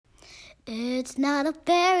It's not a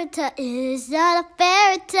fairy tale, it's not a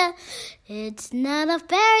fairy tale. It's not a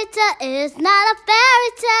fairy tale, it's not a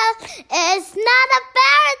fairy tale. It's not a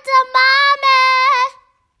fairy tale, mommy.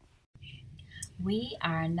 We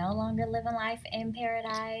are no longer living life in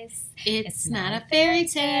paradise. It's not a fairy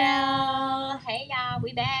tale. Hey y'all,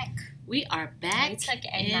 we back. We are back. We took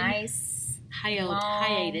a nice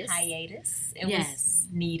long hiatus. It was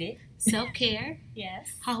needed. Self-care.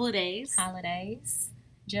 Yes. Holidays.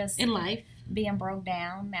 Just in life. Being broke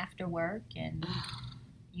down after work, and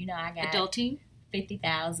I got adulting.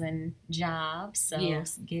 50,000 jobs, so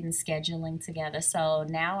getting scheduling together. So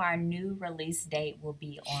now our new release date will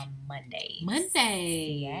be on Monday.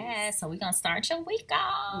 Yeah, so we're going to start your week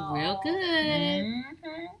off. Real good.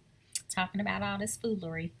 Mm-hmm. Talking about all this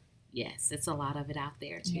foolery. Yes, it's a lot of it out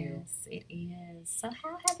there, too. Yes, it is. So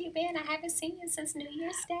how have you been? I haven't seen you since New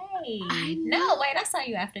Year's Day. I know. No, wait, I saw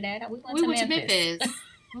you after that. We went to Memphis.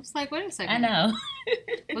 I was like, wait a second. I know.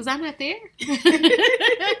 Was I not there?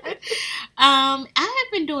 I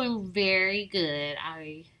have been doing very good.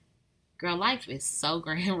 Girl, life is so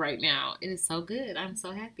grand right now. It is so good. I'm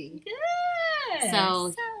so happy. Good.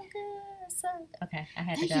 So good. Okay, I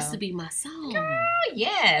had to that go. used to be my song. Girl,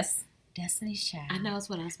 yes. Destiny's Child. I know that's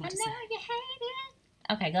what I was about to say. I know you hate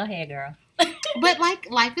it. Okay, go ahead, girl. But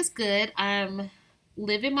life is good. I'm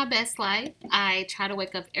living my best life. I try to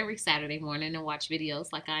wake up every Saturday morning and watch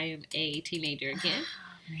videos like I am a teenager again.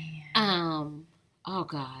 Oh, man. Oh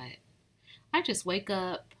God. I just wake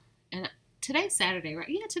up and today's Saturday, right?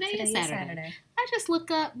 Yeah, today is Saturday. I just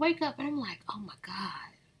wake up and I'm like, oh my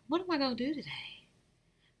God, what am I going to do today?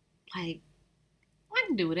 Like, I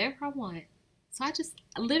can do whatever I want. So I just,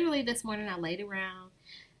 literally this morning I laid around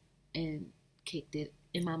and kicked it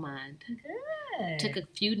in my mind. Good. Took a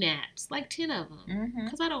few naps, like 10 of them, Mhm.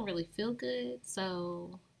 because I don't really feel good.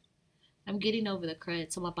 So I'm getting over the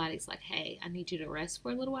crud. So my body's like, hey, I need you to rest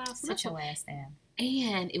for a little while. So Sit your ass down.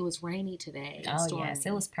 And it was rainy today. Oh, yes.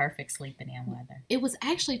 It was perfect sleeping in weather. It was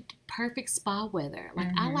actually perfect spa weather.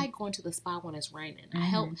 Like, I like going to the spa when it's raining.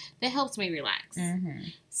 That helps me relax.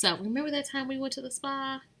 So remember that time we went to the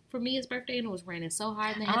spa for Mia's birthday and it was raining so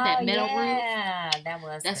hard and they had that metal roof? Yeah,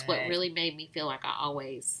 that's what really made me feel like I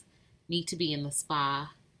always need to be in the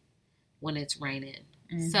spa when it's raining.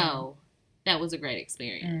 So that was a great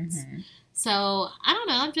experience. So I don't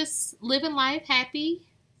know. I'm just living life, happy,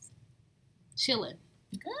 chilling.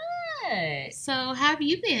 Good. So how have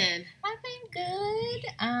you been? I've been good.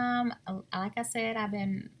 Like I said, I've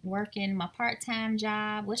been working my part-time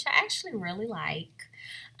job, which I actually really like.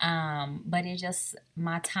 But it just,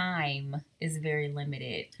 my time is very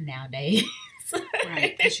limited nowadays.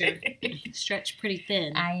 Right, because you're stretched pretty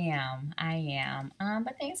thin. I am.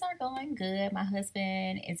 But things are going good. My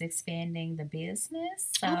husband is expanding the business.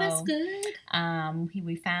 So, that's good.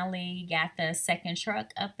 We finally got the second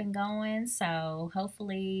truck up and going. So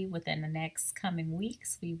hopefully within the next coming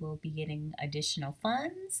weeks, we will be getting additional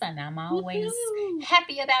funds. And I'm always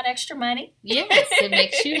happy about extra money. Yes, it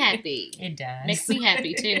makes you happy. It does. Makes me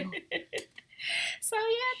happy too. So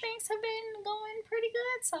yeah, things have been going pretty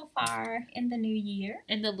good so far in the new year.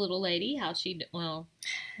 And the little lady, how's she? The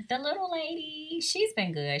little lady, she's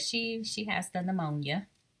been good. She has the pneumonia.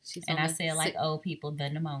 I said like old people, the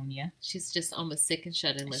pneumonia. She's just on the sick and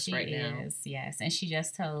shut-in list she right now. She is, yes. And she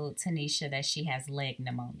just told Tanisha that she has leg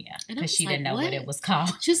pneumonia because she like, didn't know what it was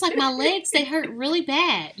called. She was like, my legs, they hurt really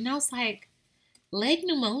bad. And I was like, leg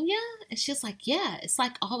pneumonia? And she's like, yeah, it's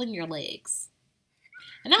like all in your legs.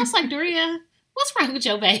 And I was like, Doria, what's wrong with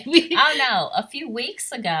your baby? Oh, no. A few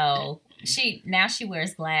weeks ago, she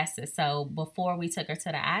wears glasses. So before we took her to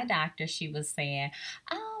the eye doctor, she was saying,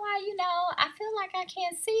 I feel like I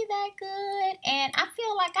can't see that good. And I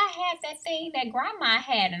feel like I had that thing that grandma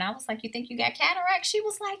had. And I was like, you think you got cataracts? She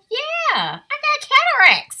was like, yeah, I got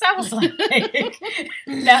cataracts. I was like,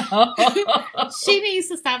 no. She needs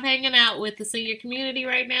to stop hanging out with the senior community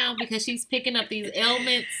right now because she's picking up these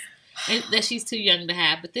ailments that she's too young to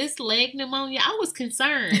have. But this leg pneumonia, I was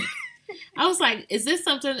concerned. I was like, is this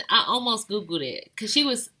something? I almost Googled it because she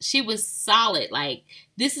was solid. Like,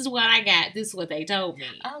 this is what I got. This is what they told me.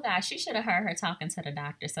 Oh, gosh. You should have heard her talking to the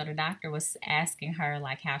doctor. So the doctor was asking her,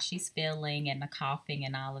 like, how she's feeling and the coughing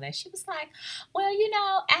and all of that. She was like, well,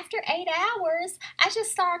 after 8 hours, I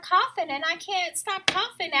just start coughing and I can't stop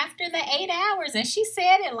coughing after the 8 hours. And she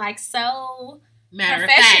said it, like, so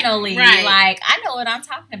professionally. Right. Like, I know what I'm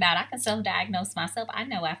talking about. I can self-diagnose myself. I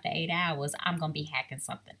know after 8 hours, I'm going to be hacking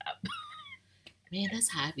something up. Man,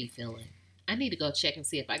 that's how I be feeling. I need to go check and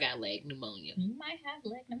see if I got leg pneumonia. You might have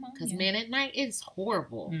leg pneumonia. Because, man, at night, it's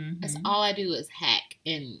horrible. That's all I do is hack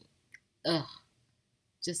and,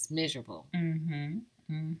 just miserable.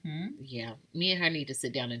 Yeah, me and her need to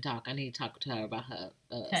sit down and talk. I need to talk to her about her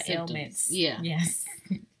symptoms. Ailments. Yeah. Yes.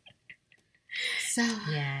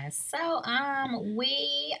 So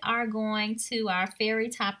we are going to, our fairy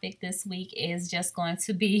topic this week is just going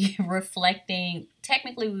to be reflecting.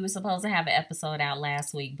 Technically, we were supposed to have an episode out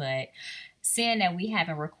last week, but seeing that we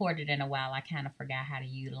haven't recorded in a while, I kind of forgot how to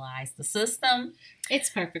utilize the system. It's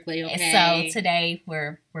perfectly okay. So today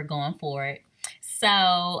we're going for it.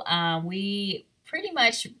 So we pretty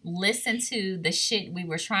much listened to the shit we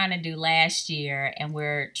were trying to do last year, and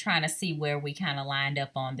we're trying to see where we kind of lined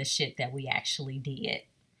up on the shit that we actually did.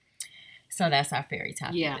 So that's our fairy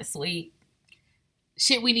topic this week.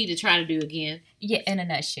 Shit we need to try to do again. Yeah, in a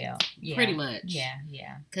nutshell. Yeah. Pretty much. Yeah.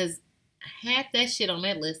 Because half that shit on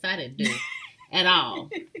that list I didn't do at all.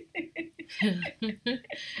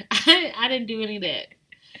 I didn't do any of that.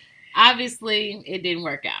 Obviously, it didn't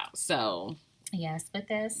work out, so... Yes, but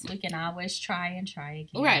we can always try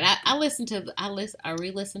again. Right. I re-listened to the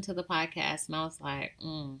podcast, and I was like,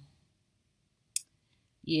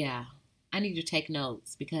 yeah, I need to take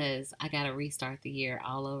notes because I got to restart the year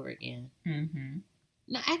all over again. Mm-hmm.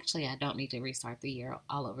 No, actually, I don't need to restart the year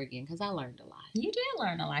all over again because I learned a lot. You did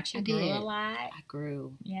learn a lot. You grew a lot. I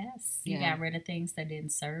grew. Yes. You got rid of things that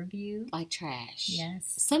didn't serve you. Like trash. Yes.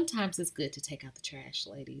 Sometimes it's good to take out the trash,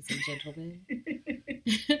 ladies and gentlemen.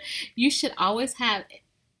 You should always have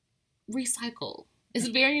recycle. It's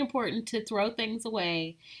very important to throw things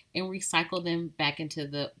away and recycle them back into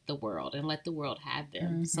the world and let the world have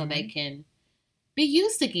them so they can be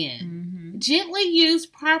used again. Gently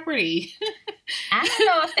used property. I don't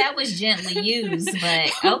know if that was gently used,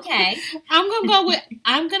 but okay. I'm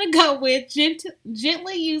gonna go with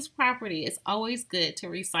gently used property. It's always good to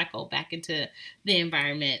recycle back into the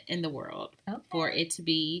environment and the world for it to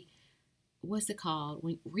be, what's it called?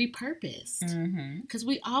 Repurposed. Because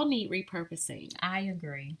we all need repurposing. I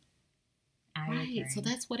agree. Right. So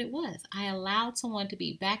that's what it was. I allowed someone to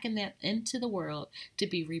be back into the world to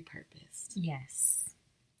be repurposed. Yes.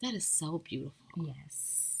 That is so beautiful.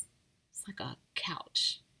 Yes. It's like a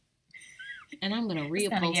couch. And I'm going to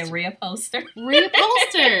reupholster.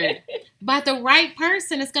 Reupholstered. By the right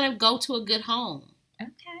person, it's going to go to a good home.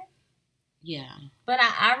 Okay. Yeah. But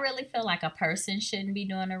I really feel like a person shouldn't be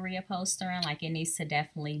doing a reupholstering. Like, it needs to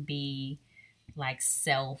definitely be like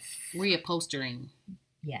self. Reupholstering.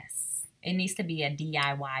 Yes. It needs to be a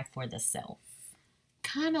DIY for the self.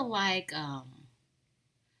 Kind of like,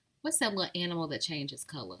 what's that little animal that changes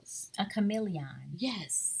colors? A chameleon.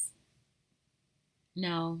 Yes.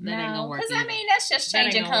 No, that ain't gonna work. Because, I mean, that's just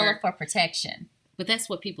changing color for protection. But that's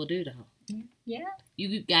what people do, though. Yeah.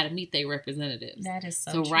 You got to meet their representatives. That is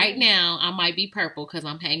so true. Right now, I might be purple because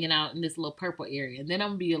I'm hanging out in this little purple area. And then I'm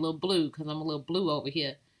going to be a little blue because I'm a little blue over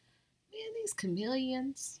here. Man, these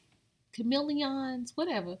chameleons,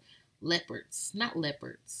 whatever. Leopards, not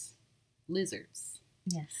leopards, lizards.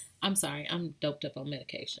 Yes. I'm sorry, I'm doped up on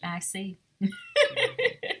medication. I see.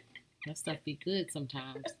 That stuff be good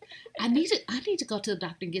sometimes. I need to go to the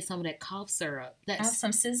doctor and get some of that cough syrup.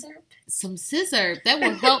 Some scissor? Some scissor. That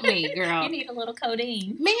will help me, girl. You need a little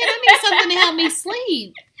codeine. Man, I need something to help me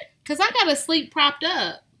sleep. Because I got to sleep propped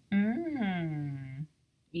up.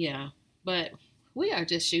 Yeah, but we are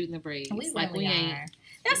just shooting the breeze. We really are.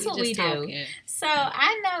 That's what we do. Talking. So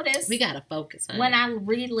I noticed we gotta focus. Honey. When I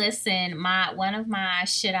re-listened, one of my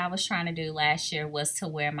shit I was trying to do last year was to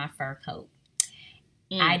wear my fur coat.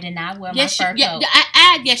 I did not wear my fur coat.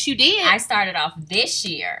 Yes, you did. I started off this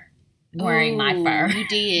year wearing my fur. You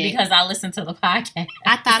did because I listened to the podcast.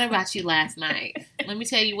 I thought about you last night. Let me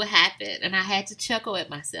tell you what happened, and I had to chuckle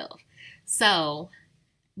at myself. So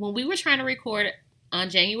when we were trying to record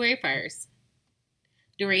on January 1st.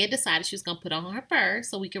 Doria decided she was going to put on her fur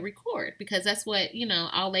so we could record because that's what,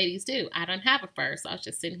 all ladies do. I don't have a fur, so I was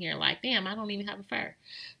just sitting here like, damn, I don't even have a fur.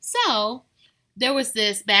 So there was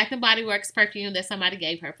this Bath & Body Works perfume that somebody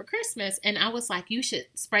gave her for Christmas, and I was like, you should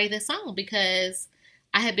spray this on because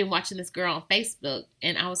I had been watching this girl on Facebook,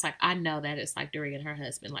 and I was like, I know that it's like Doria and her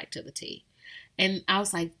husband, like to the T. And I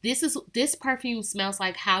was like, this perfume smells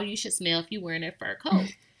like how you should smell if you're wearing a fur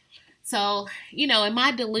coat. So, in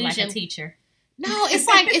my delusion. Like a teacher. No, it's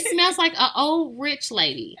like, it smells like an old rich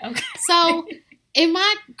lady. Okay. So, in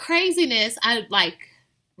my craziness, I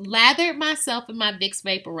lathered myself in my Vicks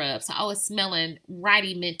Vapor Rub. So, I was smelling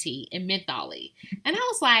righty minty and mentholy. And I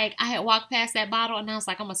was like, I had walked past that bottle and I was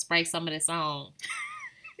like, I'm going to spray some of this on.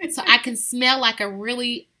 So, I can smell like a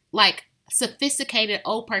really, sophisticated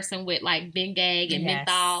old person with, Bengay and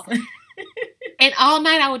menthol. And all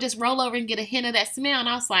night, I would just roll over and get a hint of that smell. And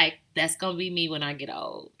I was like, that's going to be me when I get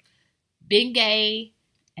old. Bengay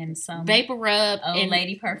and some Vapor Rub old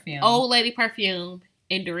lady perfume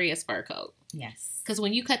and Doria's fur coat. Yes. Because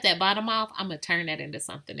when you cut that bottom off, I'm going to turn that into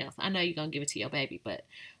something else. I know you're going to give it to your baby, but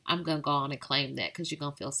I'm going to go on and claim that because you're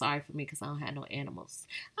going to feel sorry for me because I don't have no animals.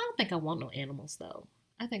 I don't think I want no animals, though.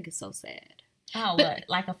 I think it's so sad. Oh, but, what?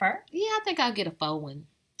 Like a fur? Yeah, I think I'll get a faux one.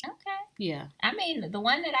 Okay. Yeah. I mean, the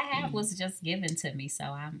one that I have was just given to me, so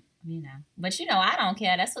I'm, But, I don't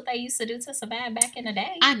care. That's what they used to do to survive back in the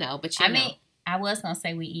day. I know, but I mean, I was going to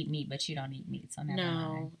say we eat meat, but you don't eat meat, so never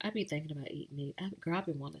mind. I'd be thinking about eating meat. Girl, I've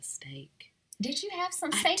been wanting a steak. Did you have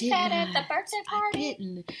some steak fat at the birthday party? I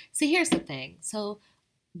didn't. See, here's the thing. So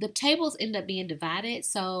the tables end up being divided.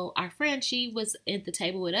 So our friend, she was at the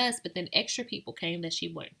table with us, but then extra people came that she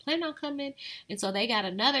wasn't planning on coming. And so they got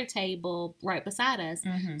another table right beside us.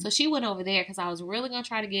 Mm-hmm. So she went over there because I was really going to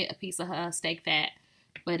try to get a piece of her steak fat,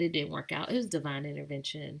 but it didn't work out. It was divine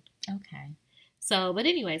intervention. Okay. So, but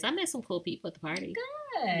anyways, I met some cool people at the party.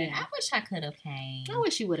 Good. Yeah. I wish I could have came. I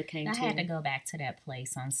wish you would have came too. I had to go back to that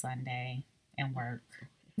place on Sunday and work.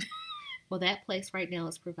 Well, that place right now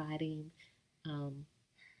is providing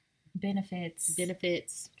benefits,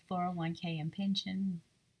 401k and pension.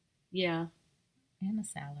 Yeah. And a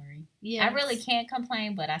salary. Yeah. I really can't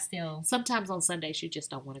complain, but I still... Sometimes on Sundays you just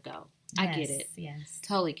don't want to go. Yes, I get it. Yes.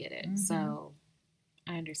 Totally get it. Mm-hmm. So,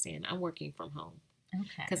 I understand. I'm working from home.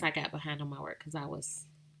 Okay. Because I got behind on my work because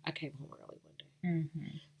I came home early one day.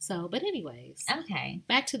 Mm-hmm. So, but anyways. Okay.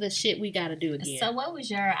 Back to the shit we got to do again. So, what was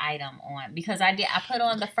your item on? Because I put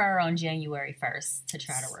on the fur on January 1st to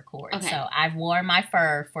try to record. Okay. So, I've worn my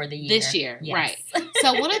fur for the year. This year, yes. Right.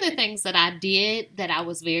 So, one of the things that I did that I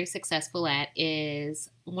was very successful at is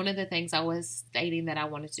one of the things I was stating that I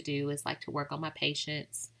wanted to do is like to work on my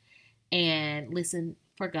patience and listen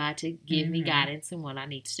for God to give me guidance in what I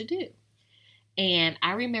need to do. And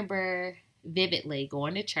I remember vividly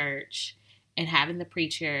going to church and having the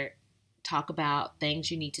preacher talk about things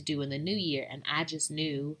you need to do in the new year. And I just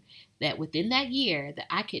knew that within that year that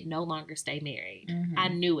I could no longer stay married. Mm-hmm. I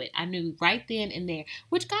knew it. I knew right then and there,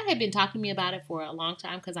 which God had been talking to me about it for a long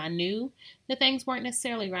time because I knew that things weren't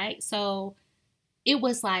necessarily right. So it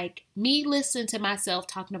was like me listening to myself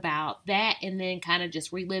talking about that and then kind of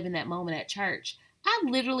just reliving that moment at church. I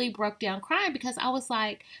literally broke down crying because I was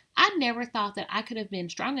like, I never thought that I could have been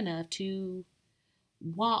strong enough to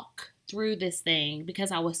walk through this thing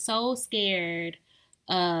because I was so scared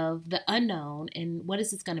of the unknown and what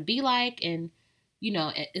is this going to be like? And,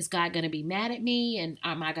 is God going to be mad at me? And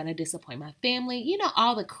am I going to disappoint my family?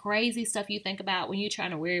 All the crazy stuff you think about when you're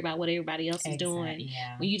trying to worry about what everybody else is doing.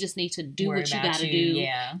 Yeah. When you just need to do what you got to do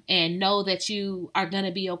and know that you are going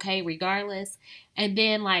to be okay regardless. And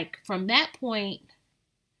then from that point,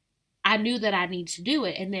 I knew that I needed to do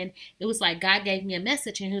it. And then it was like God gave me a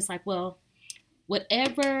message and he was like, well,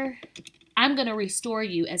 whatever, I'm going to restore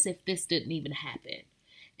you as if this didn't even happen.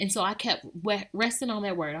 And so I kept resting on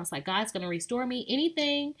that word. I was like, God's going to restore me.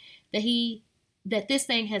 Anything that this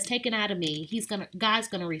thing has taken out of me, God's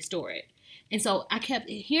going to restore it. And so I kept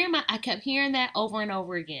hearing that over and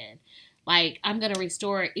over again. Like, I'm going to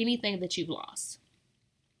restore anything that you've lost.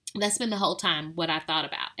 That's been the whole time what I thought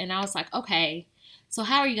about. And I was like, okay, so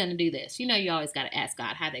how are you going to do this? You always got to ask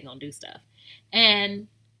God how they're going to do stuff. And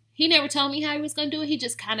he never told me how he was going to do it. He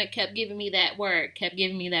just kind of kept giving me that word.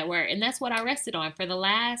 And that's what I rested on for the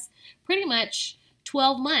last pretty much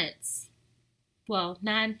 12 months. Well,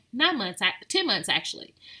 9 months, 10 months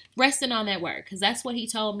actually. Resting on that word because that's what he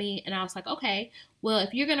told me. And I was like, okay, well,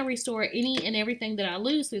 if you're going to restore any and everything that I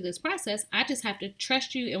lose through this process, I just have to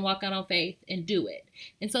trust you and walk out on faith and do it.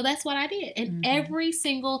 And so that's what I did. And every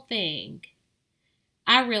single thing,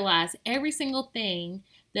 I realized every single thing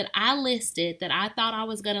that I listed that I thought I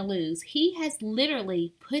was going to lose, he has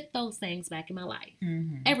literally put those things back in my life.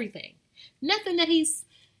 Mm-hmm. Everything. Nothing.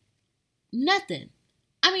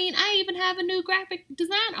 I mean, I even have a new graphic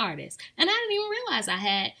design artist. And I didn't even realize I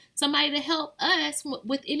had somebody to help us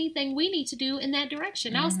with anything we need to do in that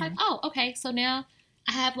direction. I was like, oh, okay. So now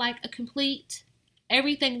I have a complete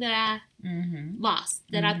everything that I lost,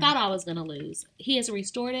 that I thought I was going to lose. He has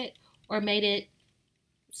restored it or made it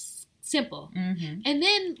simple. And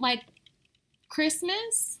then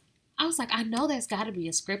Christmas, I was like, I know there's got to be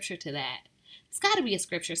a scripture to that. It's got to be a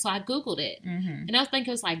scripture. So I Googled it. And I was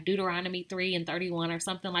thinking it was Deuteronomy 3:31 or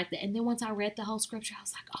something like that. And then once I read the whole scripture, I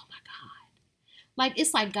was like, oh my God.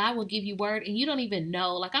 It's like God will give you word and you don't even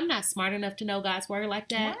know. I'm not smart enough to know God's word like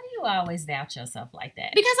that. Why do you always doubt yourself like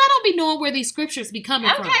that? Because I don't be knowing where these scriptures be coming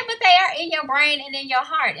from. Okay, but they are in your brain and in your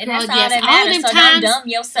heart. And that's all that matters. So don't dumb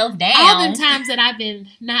yourself down. All them times that I've been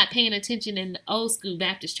not paying attention in the old school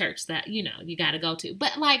Baptist church that, you got to go to.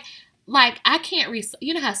 But I can't,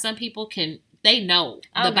 you know how some people can, they know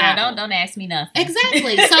the Bible. Don't ask me nothing.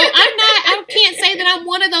 Exactly. So I I can't say that I'm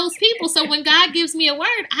one of those people. So when God gives me a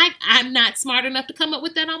word, I'm not smart enough to come up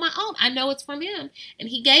with that on my own. I know it's from him, and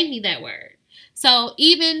he gave me that word. So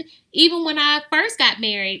even when I first got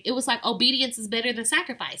married, it was like obedience is better than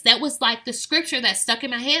sacrifice. That was like the scripture that stuck in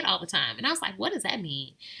my head all the time. And I was like, what does that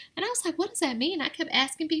mean? And I was like, what does that mean? I kept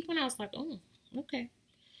asking people, and I was like, oh, okay.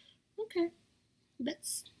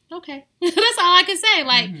 That's okay. That's all I can say.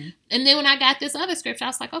 Like, and then when I got this other scripture, I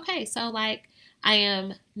was like, okay, so like I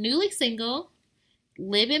am newly single,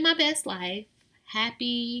 living my best life,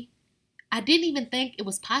 happy. I didn't even think it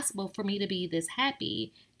was possible for me to be this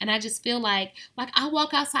happy. And I just feel like I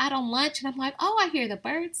walk outside on lunch and I'm like, oh, I hear the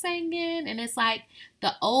birds singing. And it's like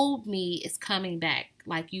the old me is coming back.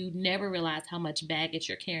 Like you never realize how much baggage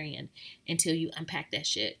you're carrying until you unpack that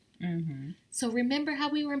shit. Mm-hmm. So remember how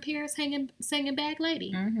we were in Paris singing Bag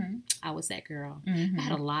Lady? Mm-hmm. I was that girl. Mm-hmm. I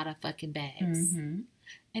had a lot of fucking bags. Mm-hmm.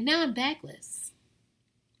 And now I'm bagless.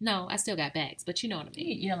 No, I still got bags, but you know what I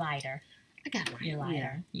mean. You're lighter. I got lighter. You're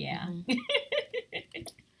lighter. Yeah. Mm-hmm.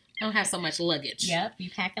 I don't have so much luggage. Yep,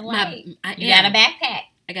 you packing light. You got a backpack.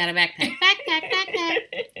 I got a backpack. Backpack.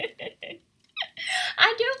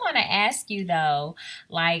 I do want to ask you though,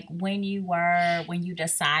 like when you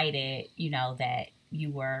decided, you know, that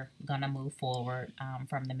you were gonna move forward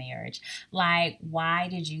from the marriage, like why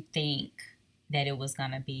did you think that it was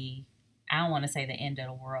gonna be? I don't want to say the end of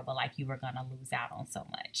the world, but like you were gonna lose out on so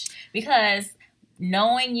much because.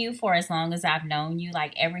 Knowing you for as long as I've known you,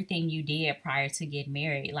 like everything you did prior to getting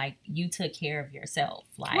married, like you took care of yourself.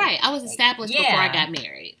 Like, right. I was established before I got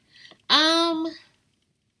married.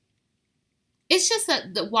 It's just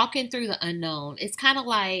the walking through the unknown. It's kind of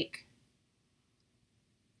like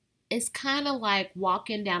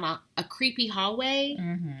walking down a creepy hallway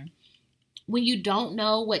when you don't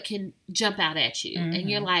know what can jump out at you. And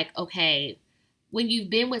you're like, okay, when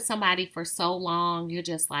you've been with somebody for so long, you're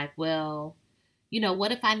just like, well, you know,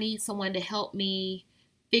 what if I need someone to help me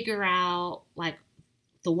figure out, like,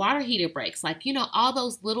 the water heater breaks? Like, you know, all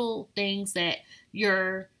those little things that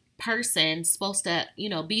your person's supposed to, you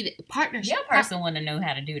know, be the partnership. Your person wouldn't know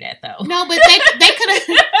how to do that, though. No, but they could have.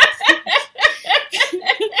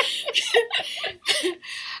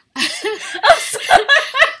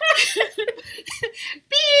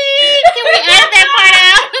 Beep! Can we edit that part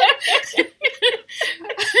out?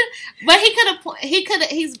 But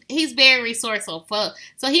he's very resourceful.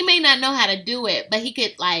 So he may not know how to do it, but he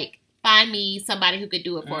could like find me somebody who could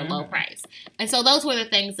do it for a low price. And so those were the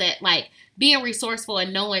things that like being resourceful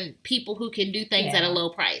and knowing people who can do things at a low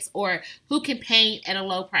price or who can paint at a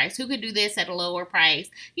low price, who could do this at a lower price,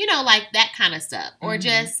 you know, like that kind of stuff. Or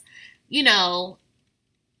just, you know,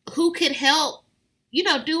 who could help, you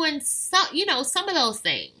know, doing some, you know, some of those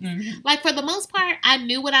things. Like for the most part, I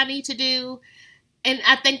knew what I need to do. And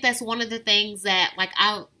I think that's one of the things that, like,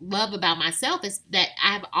 I love about myself is that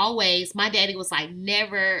my daddy was like,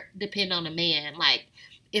 never depend on a man. Like,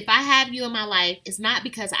 if I have you in my life, it's not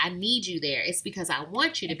because I need you there. It's because I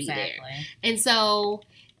want you to be there. And so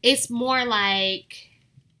it's more like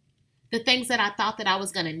the things that I thought that I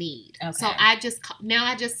was going to need. Okay. So I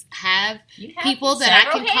just have people that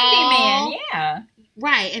I can call. Yeah.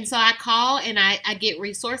 Right. And so I call and I get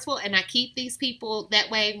resourceful and I keep these people that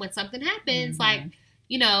way when something happens. Like,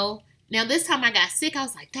 you know, now this time I got sick, I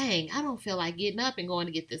was like, dang, I don't feel like getting up and going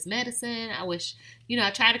to get this medicine. I wish, you know, I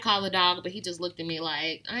tried to call the dog, but he just looked at me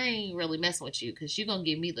like, I ain't really messing with you because you're going to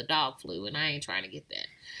give me the dog flu and I ain't trying to get that.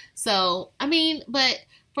 So, I mean, but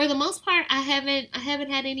for the most part, I haven't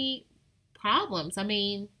had any problems. I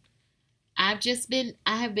mean, I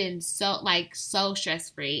have been so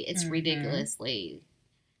stress-free. It's ridiculously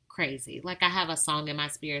crazy. Like I have a song in my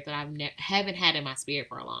spirit that haven't had in my spirit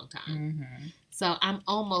for a long time. So I'm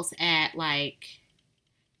almost at like,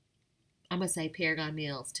 I'm going to say Paragon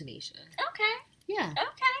Mills, Tanisha. Okay. Yeah. Okay.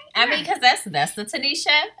 I mean, because that's the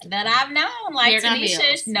Tanisha that I've known. Like Paragon Tanisha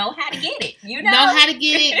Mills. Know how to get it. You know how to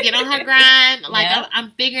get it. Get on her grind. Like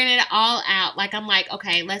I'm figuring it all out. Like I'm like,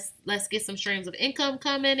 okay, let's get some streams of income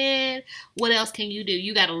coming in. What else can you do?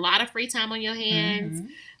 You got a lot of free time on your hands.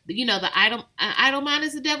 You know, the idle mind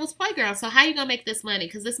is the devil's playground. So how you gonna make this money?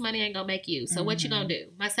 Because this money ain't gonna make you. So what you gonna do?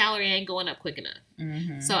 My salary ain't going up quick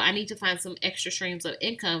enough. So I need to find some extra streams of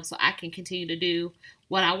income so I can continue to do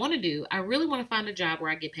what I want to do. I really want to find a job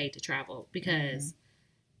where I get paid to travel because,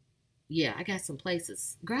 I got some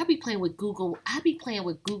places. Girl, I be playing with Google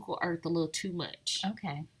Earth a little too much.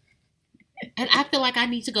 Okay. And I feel like I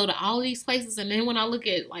need to go to all these places. And then when I look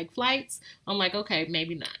at like flights, I'm like, okay,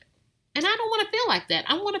 maybe not. And I don't want to feel like that.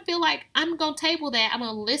 I want to feel like I'm going to table that. I'm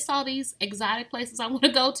going to list all these exotic places I want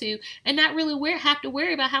to go to and not really have to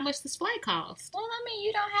worry about how much this flight costs. Well, I mean,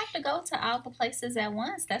 you don't have to go to all the places at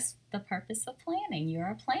once. That's the purpose of planning. You're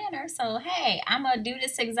a planner. So, hey, I'm going to do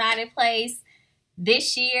this exotic place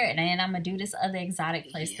this year, and then I'm going to do this other exotic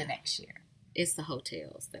place the next year. It's the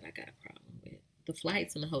hotels that I got a problem with. The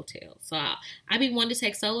flights and the hotels. So, I be wanting to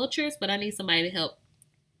take solo trips, but I need somebody to help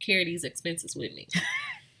carry these expenses with me.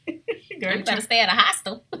 Girl, you better stay at a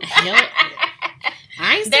hostel.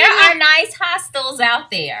 I ain't there are nice hostels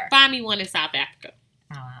out there. Find me one in South Africa.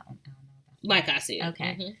 Oh, I don't know. Like I said.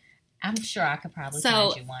 Okay. Mm-hmm. I'm sure I could probably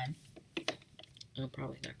find you one. I'm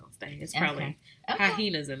probably not going to stay. It's probably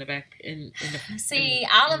hyenas in the back. See,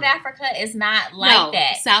 all of Africa is not like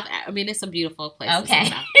that. It's some beautiful places. Okay. In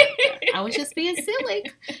South Africa. I was just being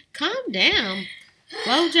silly. Calm down.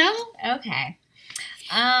 Flojo. Okay.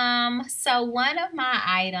 So one of my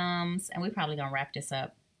items, and we're probably gonna wrap this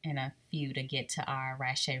up in a few to get to our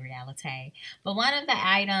Rache Realite, but one of the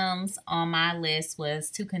items on my list was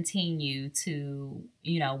to continue to,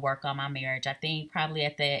 work on my marriage. I think probably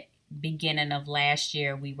at the beginning of last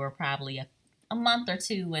year, we were probably a month or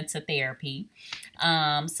two into therapy.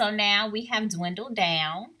 So now we have dwindled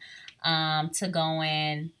down to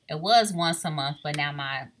going, it was once a month, but now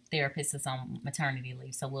my therapist is on maternity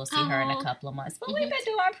leave, so we'll see her in a couple of months. But we've been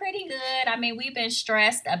doing pretty good. I mean, we've been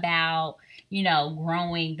stressed about,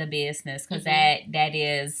 growing the business because that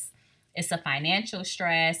is, it's a financial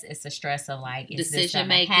stress. It's a stress of like, is this going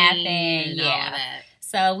to happen? Yeah.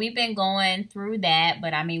 So we've been going through that,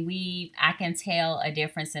 but I mean, I can tell a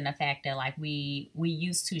difference in the fact that like we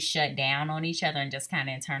used to shut down on each other and just kind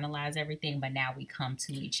of internalize everything, but now we come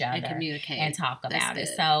to each other and communicate and talk about it.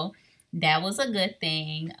 So that was a good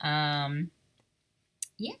thing. That's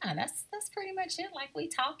pretty much it. Like we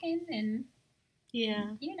talking and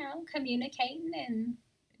communicating and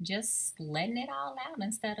just letting it all out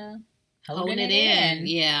instead of holding it in.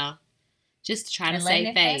 Yeah. Just to try to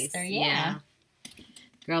save face. Yeah.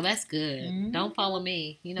 Girl, that's good. Mm-hmm. Don't follow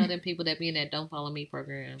me. You know them people that be in that Don't Follow Me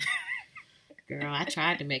program. Girl, I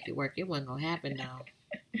tried to make it work. It wasn't going to happen though.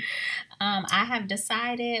 I have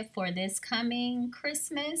decided for this coming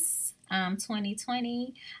Christmas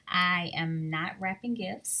 2020, I am not wrapping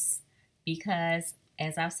gifts because,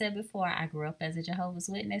 as I've said before, I grew up as a Jehovah's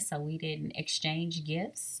Witness, so we didn't exchange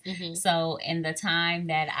gifts. Mm-hmm. So in the time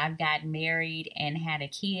that I've gotten married and had a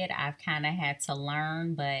kid, I've kind of had to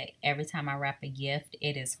learn, but every time I wrap a gift,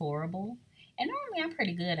 it is horrible. And normally I'm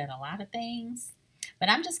pretty good at a lot of things, but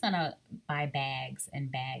I'm just going to buy bags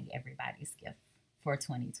and bag everybody's gift for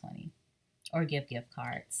 2020. Or give gift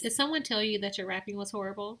cards. Did someone tell you that your wrapping was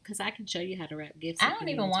horrible? Because I can show you how to wrap gifts. I don't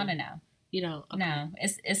even want to know. You know? Okay. No.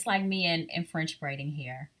 It's like me in French braiding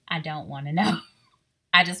hair. I don't want to know.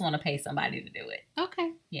 I just want to pay somebody to do it.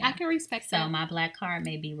 Okay. Yeah. I can respect that. So my black card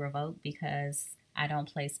may be revoked because I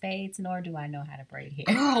don't play spades, nor do I know how to braid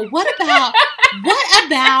hair. Girl, what about... Well,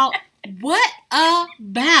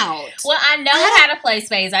 I know how to play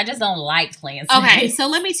spades. I just don't like playing spades. Okay, so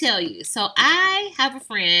let me tell you. So I have a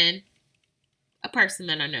friend, a person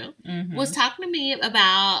that I know, was talking to me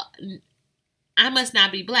about I must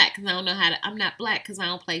not be black because I don't know how to. I'm not black because I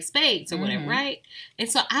don't play spades or whatever, right? And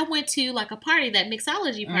so I went to like a party, that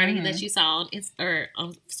mixology party that you saw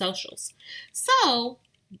on socials. So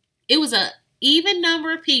it was a even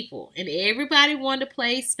number of people, and everybody wanted to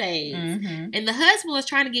play spades. And the husband was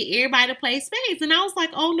trying to get everybody to play spades, and I was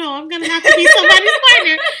like, "Oh no, I'm gonna have to be somebody's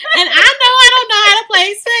partner." And I don't know how to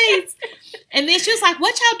play spades. And then she was like,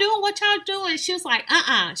 "What y'all doing? What y'all doing?" She was like,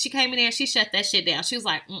 She came in there and she shut that shit down. She was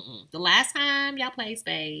like, The last time y'all played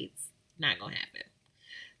spades, not gonna happen.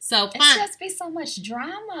 So fine. It just be so much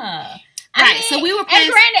drama. Right. So we were playing.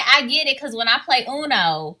 And granted, I get it because when I play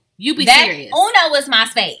Uno, you be serious. Uno was my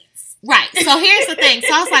spades. Right. So here's the thing.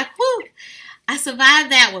 So I was like, whew, I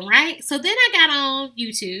survived that one, right? So then I got on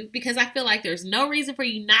YouTube because I feel like there's no reason for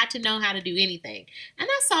you not to know how to do anything. And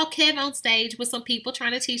I saw Kev on stage with some people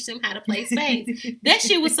trying to teach them how to play spades. That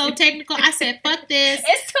shit was so technical. I said, fuck this.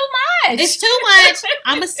 It's too much. It's too much.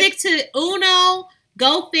 I'm going to stick to Uno,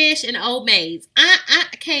 Go Fish, and Old Maids. I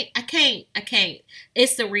can't.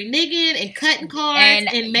 It's the reneging and cutting cards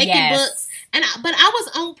and making books. But I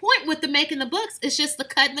was on point with the making the books. It's just the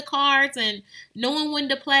cutting the cards and knowing when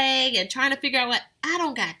to play and trying to figure out what. I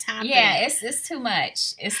don't got time for that. It's too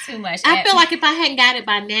much. It's too much. I feel like if I hadn't got it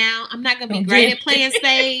by now, I'm not going to be great at playing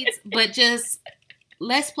spades, but just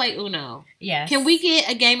let's play Uno. Yes. Can we get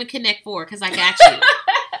a game of Connect 4? Because I got you.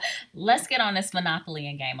 Let's get on this Monopoly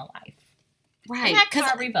and Game of Life. Right.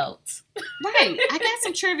 Card revolt. Right. I got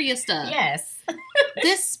some trivia stuff. Yes.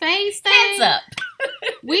 This space thing. Heads up.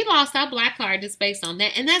 We lost our black card just based on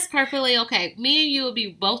that, and that's perfectly okay. Me and you will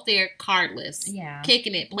be both there cardless. Yeah.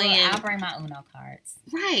 Kicking it, playing. Well, I'll bring my Uno cards.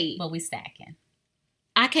 Right. But we stacking.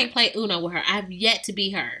 I can't play Uno with her. I've yet to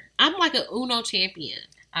be her. I'm like an Uno champion.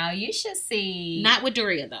 Oh, you should see. Not with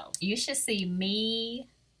Doria, though. You should see me,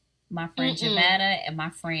 my friend Javetta, and my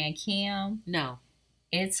friend Kim. No.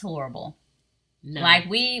 It's horrible. No. Like,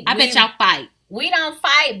 I bet y'all fight. We don't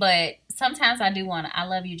fight, but sometimes I do want to. I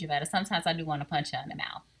love you, Javetta. Sometimes I do want to punch her in the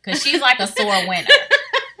mouth. Because she's like a sore winner.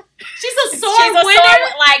 She's a sore winner?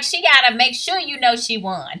 Like, she got to make sure you know she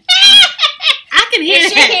won. I can hear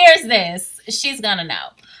if that. she hears this, she's going to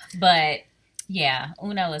know. But, yeah,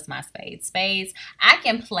 Uno is my spades. Spades, I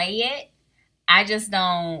can play it. I just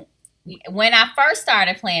don't. When I first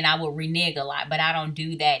started playing, I would renege a lot. But I don't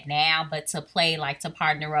do that now. But to play, like, to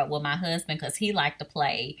partner up with my husband, because he liked to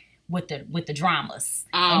play with the dramas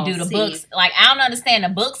and do the books. Like, I don't understand the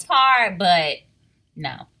books part, but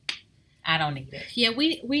no, I don't need it. Yeah,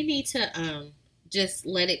 we need to just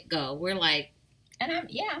let it go. We're like, and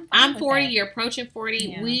I'm 40. You're approaching 40.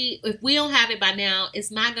 Yeah. If we don't have it by now,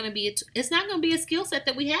 it's not gonna be a skill set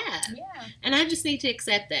that we have. Yeah, and I just need to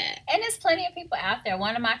accept that. And there's plenty of people out there.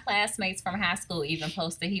 One of my classmates from high school even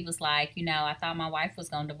posted. He was like, I thought my wife was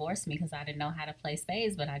gonna divorce me because I didn't know how to play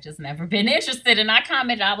spades, but I just never been interested. And I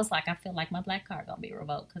commented, I was like, I feel like my black card gonna be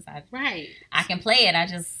revoked because I can play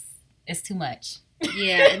it. It's too much.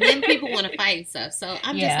 Yeah, and then people want to fight and stuff. So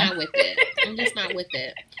I'm just not with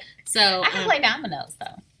it. So I can play dominoes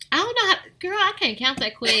though. I don't know girl, I can't count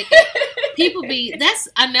that quick. That's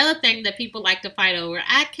another thing that people like to fight over.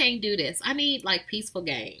 I can't do this. I need like peaceful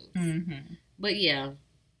games. Mm-hmm. But yeah,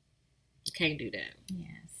 can't do that. Yes.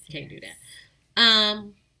 Can't do that.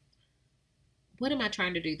 What am I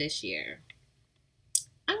trying to do this year?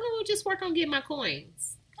 I'm going to just work on getting my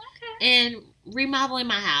coins. Okay. And remodeling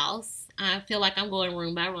my house. I feel like I'm going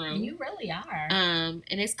room by room. You really are. And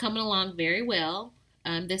it's coming along very well.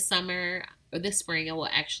 This summer or this spring, I will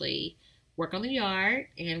actually work on the yard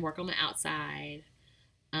and work on the outside.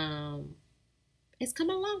 It's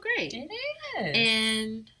coming along great. It is.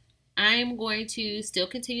 And I'm going to still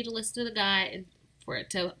continue to listen to the God and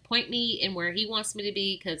to point me in where He wants me to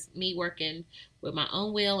be, because me working with my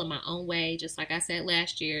own will and my own way, just like I said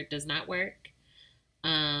last year, does not work.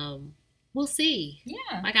 We'll see.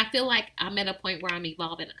 Yeah. Like, I feel like I'm at a point where I'm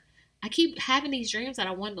evolving. I keep having these dreams that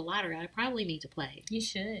I won the lottery. I probably need to play. You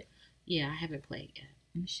should. Yeah, I haven't played yet.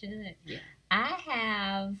 You should. Yeah. I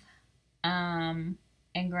have, and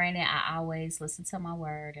granted, I always listen to my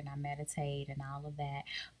word and I meditate and all of that,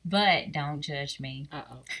 but don't judge me.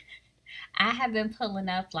 Uh-oh. I have been pulling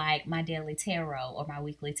up like my daily tarot or my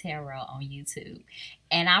weekly tarot on YouTube.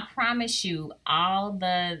 And I promise you, all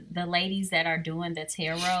the ladies that are doing the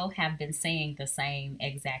tarot have been saying the same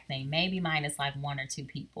exact thing. Maybe minus like one or two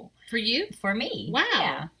people. For you? For me. Wow.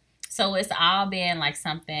 Yeah. So it's all been like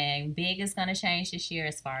something big is going to change this year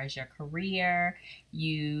as far as your career.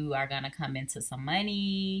 You are going to come into some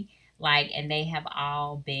money. And they have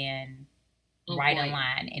all been right in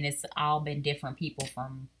line. And it's all been different people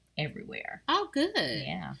from everywhere. Oh, good.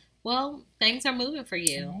 Yeah. Well, things are moving for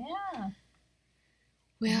you. Yeah.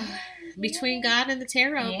 Well, between God and the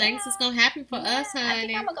tarot, things is going to happen for us, honey. I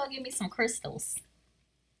think I'm going to go get me some crystals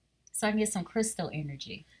so I can get some crystal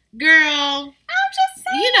energy. Girl. I'm just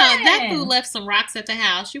saying. That fool left some rocks at the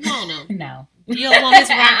house. You want them? No. You don't want his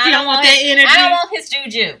rock. You don't want that energy. I don't want his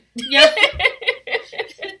juju. Yep.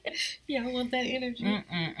 You don't want that energy. Girl,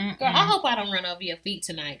 I I hope I don't run over your feet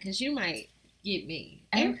tonight, because you might get me.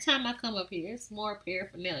 Every time I come up here, it's more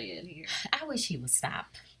paraphernalia in here. I wish he would stop.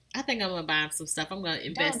 I think I'm going to buy him some stuff. I'm going to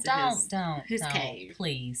invest in his cave.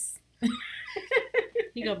 Please.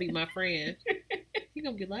 You're going to be my friend. You're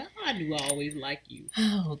going to be like, I knew I always liked you.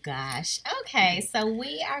 Oh, gosh. Okay, so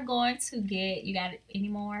we are going to get, you got any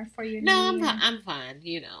more for your No, new year? I'm fine.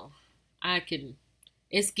 I can,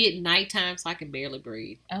 it's getting nighttime, so I can barely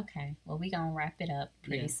breathe. Okay, well, we're going to wrap it up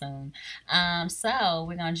pretty soon. So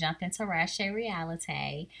we're going to jump into Rashay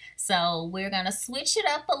Reality. So we're going to switch it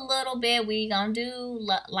up a little bit. We're going to do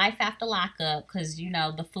Life After Lockup because,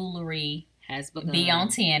 the foolery has begun. Be on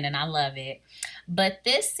 10, and I love it. But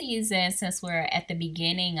this season, since we're at the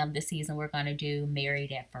beginning of the season, we're going to do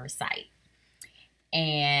Married at First Sight.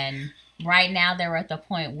 And right now, they're at the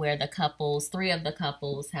point where three of the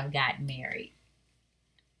couples have gotten married.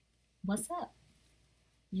 What's up?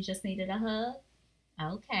 You just needed a hug?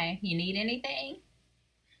 Okay. You need anything?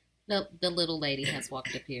 The little lady has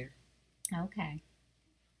walked up here. Okay.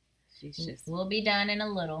 She's just... We'll be done in a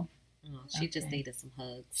little. Oh, she just needed some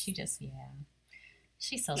hugs.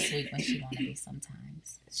 She's so sweet when she want to be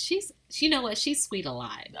sometimes. You know what? She's sweet a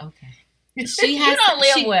lot. Okay. She has. You don't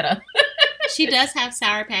live with her. She does have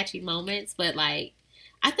Sour Patchy moments, but like,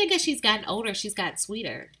 I think as she's gotten older, she's gotten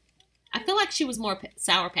sweeter. I feel like she was more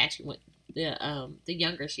Sour Patchy when the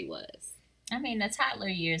younger she was. I mean, the toddler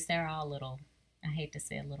years, they're all little. I hate to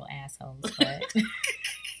say little assholes, but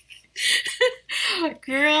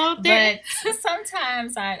girl. But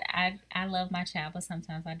sometimes I love my child, but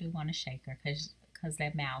sometimes I do want to shake her because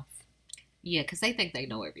that mouth. Yeah, because they think they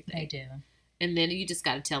know everything. They do. And then you just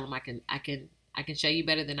got to tell them, I can show you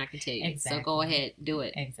better than I can tell you. Exactly. So go ahead, do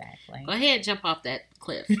it. Exactly. Go ahead, jump off that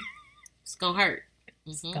cliff. It's gonna hurt.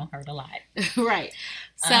 It's gonna hurt a lot. Right.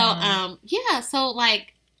 So yeah. So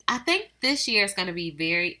like, I think this year is gonna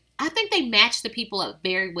be I think they matched the people up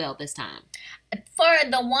very well this time. For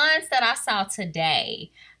the ones that I saw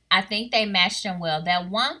today, I think they matched them well. That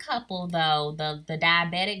one couple, though, the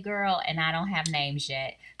diabetic girl, and I don't have names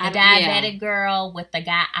yet. The diabetic girl with the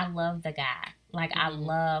guy, I love the guy. Like, I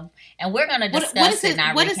love, and we're going to discuss it and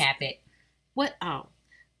I recap it.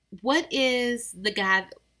 What is the guy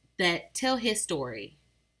that, tell his story?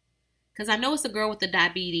 Because I know it's the girl with the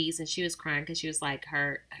diabetes, and she was crying because she was like,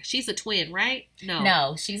 she's a twin, right?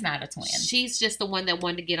 No, she's not a twin. She's just the one that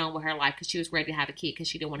wanted to get on with her life because she was ready to have a kid because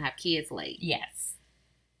she didn't want to have kids late. Yes.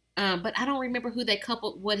 But I don't remember who they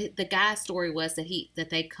coupled, what the guy's story was that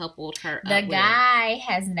they coupled her up with. The guy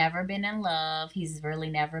has never been in love. He's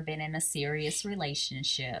really never been in a serious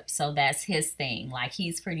relationship. So that's his thing. Like,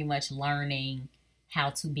 he's pretty much learning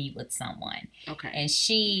how to be with someone. Okay.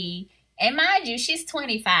 And mind you, she's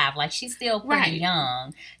 25. Like, she's still pretty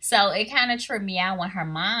young. So it kind of tripped me out when her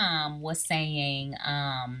mom was saying,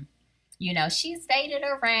 she's dated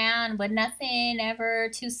around, but nothing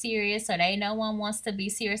ever too serious. Or no one wants to be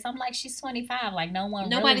serious. I'm like, she's 25. Like,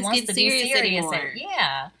 nobody's really wants to be serious anymore.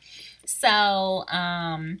 Yeah. So,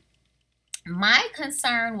 my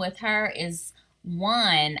concern with her is,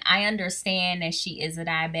 one, I understand that she is a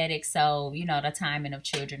diabetic, so, the timing of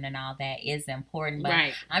children and all that is important.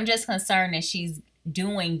 But I'm just concerned that she's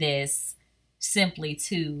doing this simply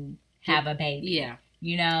to have a baby.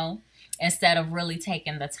 Yeah. Instead of really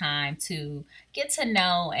taking the time to get to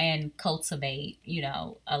know and cultivate,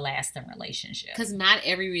 a lasting relationship. Because not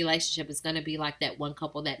every relationship is going to be like that one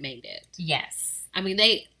couple that made it. Yes. I mean,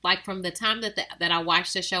 they, like, from the time that I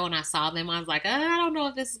watched the show and I saw them, I was like, I don't know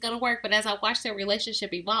if this is going to work. But as I watched their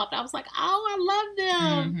relationship evolve, I was like, oh, I love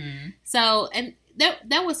them. Mm-hmm. So, and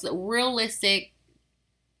that was a realistic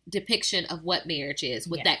depiction of what marriage is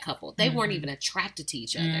with that couple. They weren't even attracted to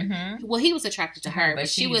each other. Mm-hmm. Well, he was attracted to her, but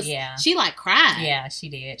she like cried. Yeah, she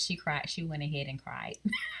did. She cried. She went ahead and cried.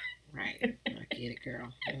 Right. I get it, girl.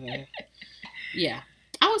 Yeah.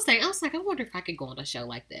 I was like, I wonder if I could go on a show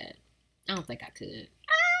like that. I don't think I could.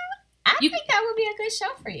 I think that would be a good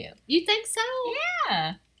show for you. You think so?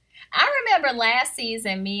 Yeah. I remember last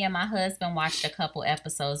season, me and my husband watched a couple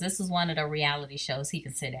episodes. This was one of the reality shows he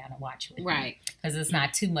can sit down and watch with me. Because it's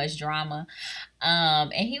not too much drama.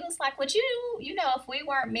 And he was like, would you, if we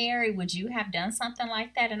weren't married, would you have done something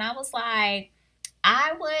like that? And I was like,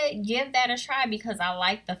 I would give that a try because I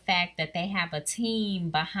like the fact that they have a team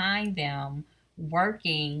behind them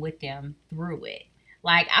working with them through it.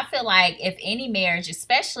 Like, I feel like if any marriage,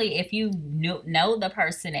 especially if you know the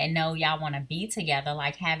person and know y'all want to be together,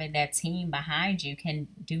 like having that team behind you can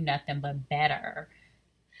do nothing but better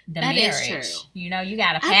the marriage. That is true. You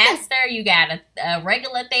got a pastor, you got a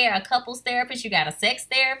regular a couples therapist, you got a sex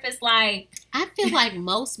therapist. Like, I feel like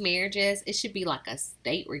most marriages, it should be like a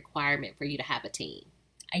state requirement for you to have a team.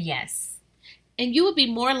 Yes. And you would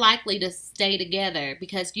be more likely to stay together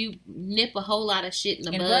because you nip a whole lot of shit in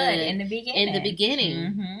the bud in the beginning.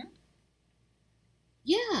 Mm-hmm.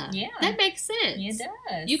 Yeah. That makes sense. It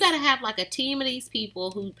does. You got to have like a team of these people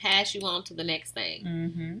who pass you on to the next thing.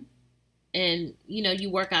 Mm-hmm. And, you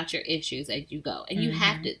work out your issues as you go. And you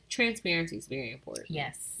have to, transparency is very important.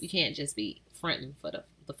 Yes. You can't just be fronting for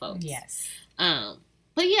the folks. Yes.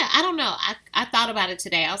 But yeah, I don't know. I thought about it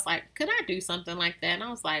today. I was like, could I do something like that? And I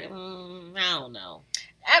was like, I don't know.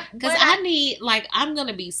 Because I'm going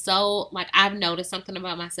to be so, like, I've noticed something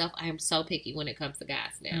about myself. I am so picky when it comes to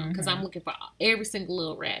guys now. Because I'm looking for every single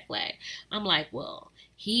little red flag. I'm like, well,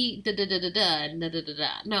 he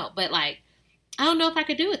da-da-da-da-da. No, but like, I don't know if I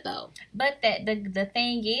could do it though. But the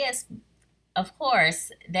thing is, of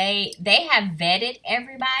course, they have vetted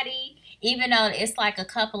everybody. Even though it's like a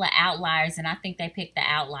couple of outliers, and I think they picked the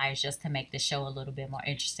outliers just to make the show a little bit more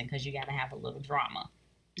interesting because you got to have a little drama.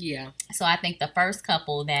 Yeah. So I think the first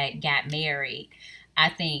couple that got married, I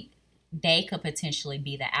think they could potentially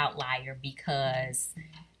be the outlier because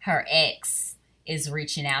her ex is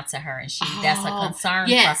reaching out to her, and that's a concern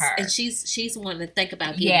for her. And she's wanting to think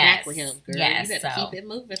about getting back with him, girl. Yes, you better keep it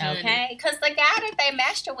moving, honey. Okay, because the guy that they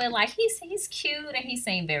matched her with, like, he's cute and he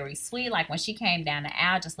seemed very sweet. Like, when she came down the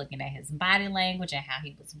aisle, just looking at his body language and how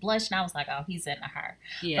he was blushing, I was like, oh, he's into her.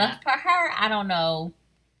 Yeah. But for her, I don't know.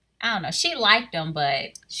 She liked him,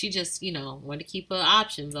 but she just, wanted to keep her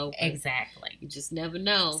options open. Exactly. You just never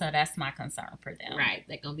know. So that's my concern for them. Right.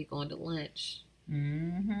 They're going to be going to lunch.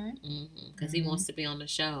 Because he wants to be on the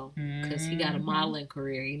show. Because he got a modeling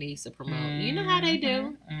career he needs to promote. You know how they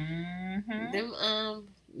do.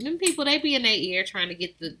 Them people, they be in their ear trying to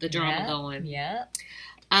get the drama going. Yep.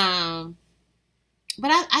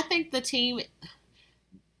 But I think the team,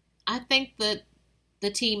 the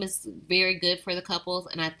team is very good for the couples,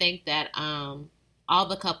 and I think that all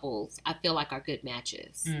the couples, I feel like, are good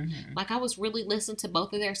matches. Like, I was really listening to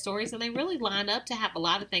both of their stories, and they really line up to have a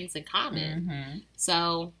lot of things in common.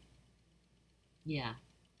 So, yeah.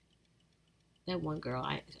 That one girl,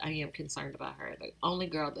 I am concerned about her. The only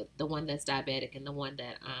girl, the one that's diabetic, and the one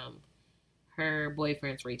that her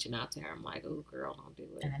boyfriend's reaching out to her. I'm like, oh, girl, don't do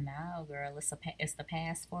it. I know, girl. It's the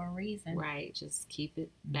past for a reason. Right. Just keep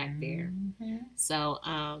it back there. So,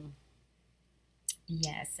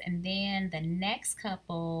 yes. And then the next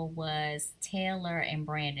couple was Taylor and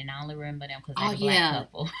Brandon. I only remember them because they're a black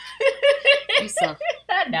couple.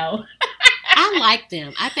 I know. I like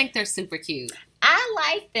them. I think they're super cute. I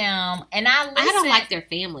like them. And I don't like their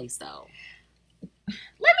families, though.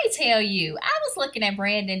 Let me tell you, I was looking at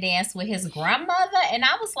Brandon dance with his grandmother, and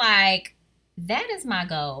I was like, that is my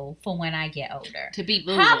goal for when I get older. To be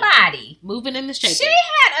moving. Her body. Moving in the shape. She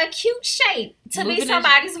had a cute shape to be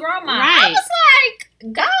somebody's grandma. Right. I was like,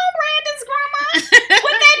 go on, Brandon's grandma.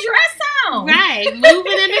 Put that dress on. Right.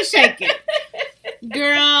 Moving and the shaking.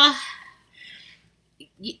 Girl,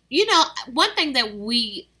 one thing that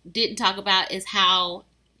we didn't talk about is how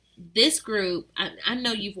this group, I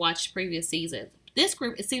know you've watched previous seasons. This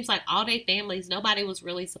group, it seems like all their families, nobody was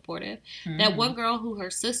really supportive. That one girl who her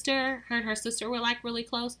and her sister were like really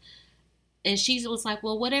close. And she was like,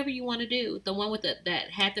 well, whatever you want to do. The one with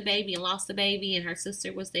that had the baby and lost the baby, and her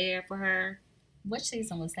sister was there for her. Which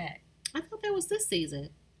season was that? I thought that was this season.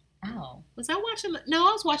 Oh. Was I watching? No,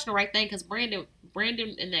 I was watching the right thing because Brandon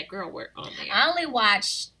and that girl were on there. I only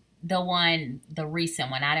watched the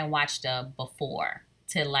recent one. I didn't watch the before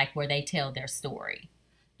to like where they tell their story.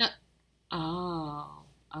 No. Oh,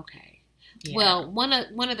 okay. Yeah. Well, one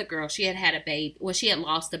of the girls, she had a baby. Well, she had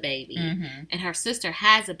lost a baby, and her sister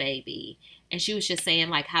has a baby, and she was just saying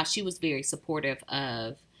like how she was very supportive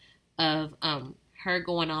of her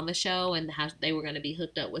going on the show and how they were going to be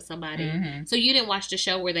hooked up with somebody. So you didn't watch the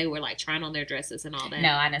show where they were like trying on their dresses and all that?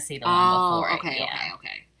 No, I didn't see the one before. Okay.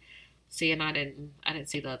 See, and I didn't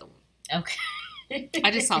see the other one. Okay.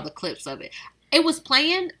 I just saw the clips of it. It was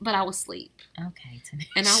playing, but I was asleep. Okay, Tanisha.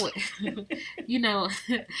 And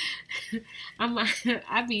I would,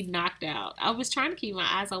 I'd be knocked out. I was trying to keep my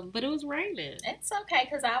eyes open, but it was raining. It's okay,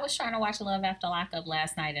 because I was trying to watch Love After Lockup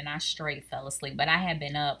last night, and I straight fell asleep. But I had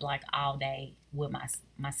been up like all day with my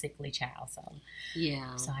sickly child, so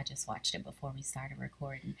yeah. So I just watched it before we started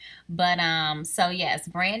recording. But so yes,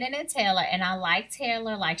 Brandon and Taylor, and I like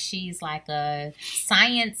Taylor, like she's like a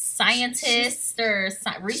scientist or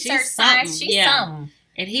research science. She's something.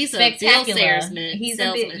 And he's a deal salesman. He's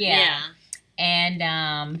a bit, yeah.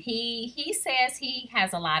 And he says he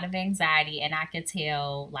has a lot of anxiety, and I could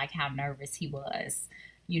tell like how nervous he was,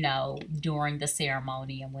 during the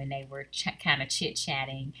ceremony and when they were kind of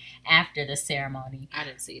chit-chatting after the ceremony. I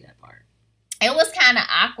didn't see that part. It was kind of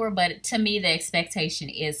awkward, but to me, the expectation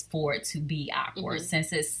is for it to be awkward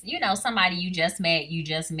since it's, somebody you just met, you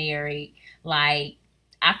just married. Like,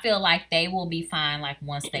 I feel like they will be fine, like,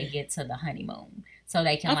 once they get to the honeymoon. So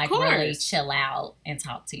they can, really chill out and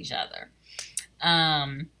talk to each other.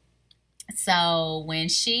 So when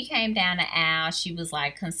she came down the aisle, she was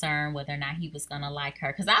like concerned whether or not he was going to like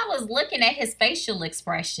her. Because I was looking at his facial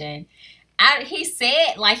expression. He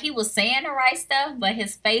said, like, he was saying the right stuff, but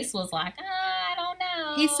his face was like, I don't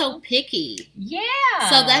know. He's so picky. Yeah.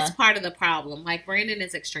 So that's part of the problem. Like, Brandon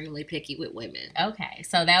is extremely picky with women. Okay.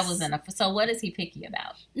 So that was enough. So what is he picky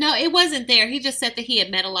about? No, it wasn't there. He just said that he had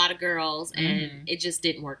met a lot of girls and it just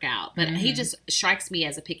didn't work out. But he just strikes me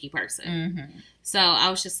as a picky person. So I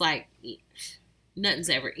was just like, nothing's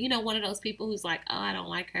ever, one of those people who's like, oh, I don't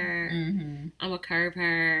like her. I'm going to curve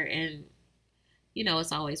her. And,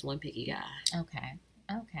 it's always one picky guy. Okay.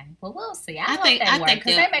 Well, we'll see. I think they work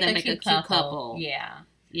because they make a cute couple. Yeah.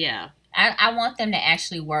 Yeah. I want them to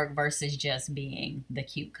actually work versus just being the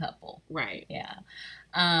cute couple. Right. Yeah.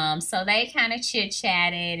 So they kind of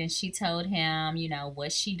chit-chatted, and she told him, you know,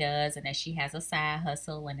 what she does and that she has a side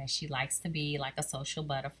hustle and that she likes to be like a social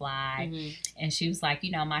butterfly. And she was like,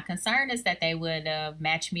 you know, my concern is that they would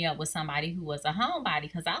match me up with somebody who was a homebody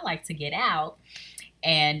because I like to get out.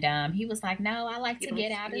 And he was like, no, I like to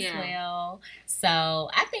get out as well. So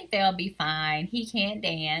I think they'll be fine. He can't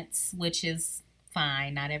dance, which is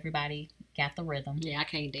fine. Not everybody got the rhythm. Yeah, I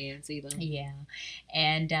can't dance either. Yeah.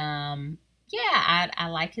 And yeah, I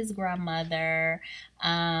like his grandmother.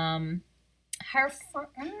 Her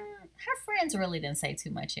friends really didn't say too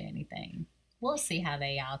much of anything. We'll see how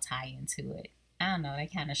they all tie into it. I don't know. They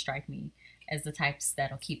kind of strike me as the types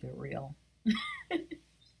that'll keep it real.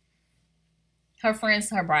 Her friends,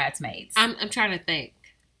 her bridesmaids. I'm trying to think.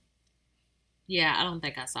 Yeah, I don't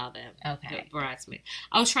think I saw them. Okay. Bridesmaid.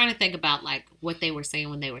 I was trying to think about like what they were saying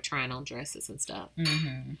when they were trying on dresses and stuff.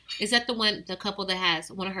 Mm-hmm. Is that the couple that has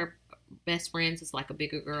one of her best friends is like a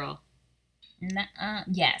bigger girl?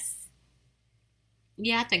 Yes.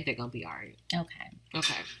 Yeah, I think they're gonna be alright.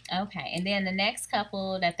 Okay. And then the next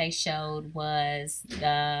couple that they showed was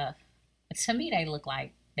to me they look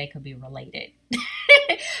like they could be related.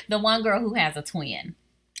 The one girl who has a twin.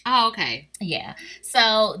 Oh, okay. Yeah.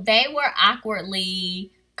 So they were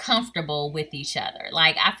awkwardly comfortable with each other.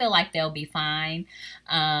 Like, I feel like they'll be fine.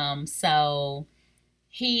 So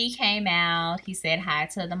he came out. He said hi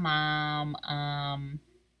to the mom.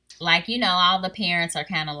 Like, you know, all the parents are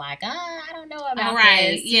kind of like, I don't know about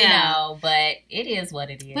this, you know, but it is what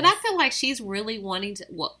it is. But I feel like she's really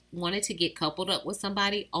wanted to get coupled up with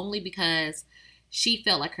somebody only because she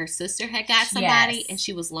felt like her sister had got somebody and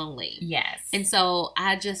she was lonely. Yes. And so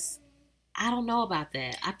I don't know about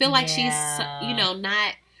that. I feel like she's, you know,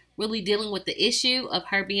 not really dealing with the issue of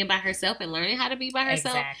her being by herself and learning how to be by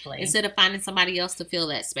herself. Exactly. Instead of finding somebody else to fill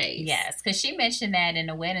that space. Yes. Because she mentioned that in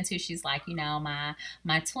the wedding too. She's like, you know,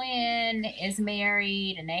 my twin is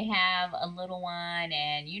married and they have a little one.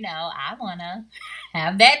 And, you know, I want to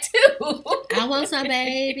have that too. I want some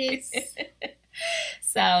babies.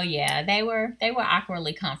 So yeah, they were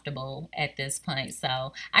awkwardly comfortable at this point.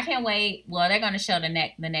 So I can't wait. Well, they're going to show the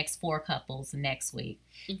next 4 couples next week.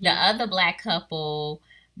 Mm-hmm. The other black couple,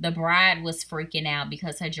 the bride was freaking out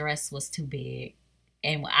because her dress was too big.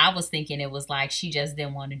 And I was thinking it was like she just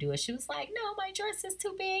didn't want to do it. She was like, no, my dress is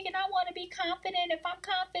too big and I want to be confident. If I'm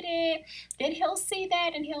confident, then he'll see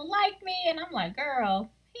that and he'll like me. And I'm like, girl,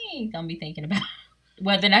 he ain't going to be thinking about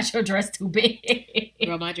whether or not your dress too big.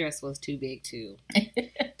 Girl, my dress was too big too.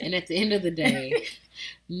 And at the end of the day,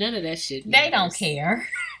 none of that shit matters. They don't care.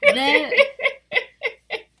 They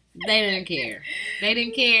didn't care. They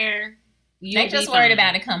didn't care. They just worried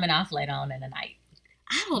about it coming off later on in the night.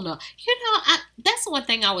 I don't know. You know, that's one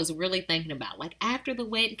thing I was really thinking about. Like, after the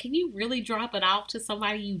wedding, can you really drop it off to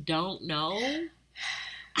somebody you don't know?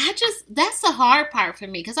 That's the hard part for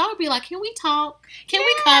me. Because I would be like, can we talk? Can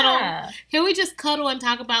we cuddle? Can we just cuddle and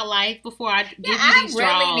talk about life before I give you these draws?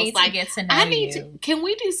 I really need to get to know you. Can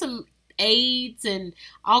we do some AIDS and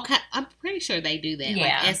all kind? I'm pretty sure they do that.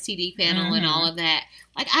 Yeah. Like STD panel and all of that.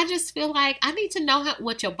 Like, I just feel like I need to know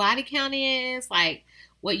what your body count is. Like,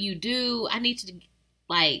 what you do. I need to,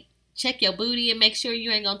 like, check your booty and make sure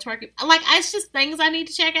you ain't gonna twerk it. Like, it's just things I need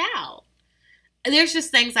to check out. There's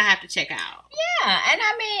just things I have to check out. Yeah, and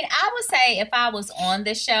I mean, I would say if I was on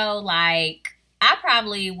the show, like, I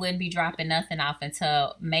probably wouldn't be dropping nothing off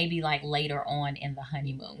until maybe, like, later on in the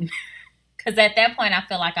honeymoon. Because at that point, I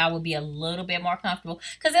feel like I would be a little bit more comfortable.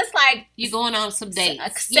 Because it's like... You're going on some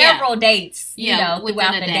dates. Several dates, you know,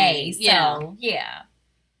 throughout the day. Yeah. So, yeah.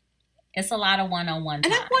 It's a lot of one-on-one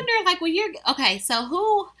time. And I wonder, like, when you're... Okay, so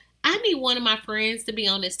who... I need one of my friends to be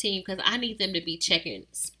on this team because I need them to be checking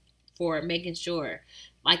for making sure,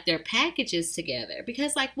 like, their packages together.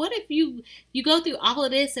 Because, like, what if you go through all of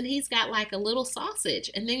this and he's got, like, a little sausage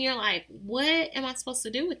and then you're like, what am I supposed to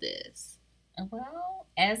do with this? Well,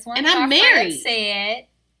 as one of our friends said...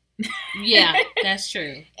 Yeah, that's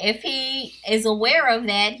true. If he is aware of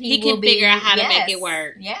that, he can figure out how to make it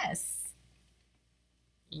work. Yes.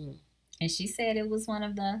 Mm. And she said it was one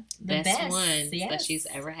of the best ones that she's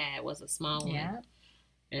ever had was a small one. Yeah.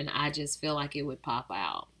 And I just feel like it would pop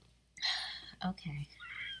out. Okay.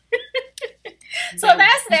 So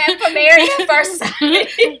that's that for Married at First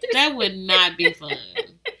Sight. That would not be fun.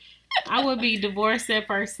 I would be divorced at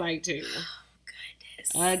first sight too. Oh,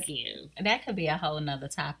 goodness. Again. That could be a whole nother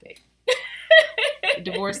topic.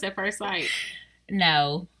 Divorced at first sight?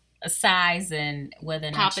 No. A size and whether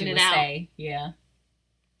or not Popping you would say. Yeah.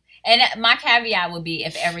 And my caveat would be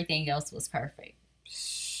if everything else was perfect.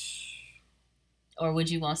 Or would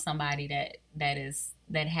you want somebody that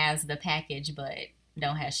has the package but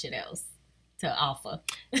don't have shit else to offer?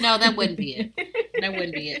 No, that wouldn't be it. That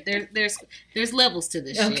wouldn't be it. There's levels to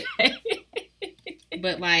this shit.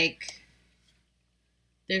 But like,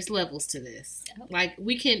 there's levels to this. Like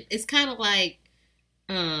it's kind of like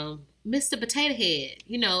Mr. Potato Head.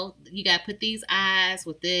 You know, you got to put these eyes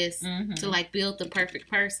with this to like build the perfect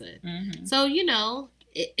person. Mm-hmm. So, you know,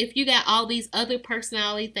 if you got all these other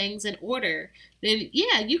personality things in order, then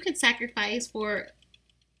yeah, you can sacrifice for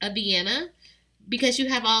a Vienna because you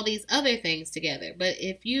have all these other things together. But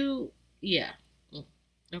if you, yeah.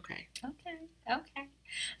 Okay.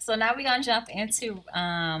 So now we're going to jump into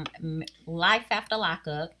life after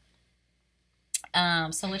lockup.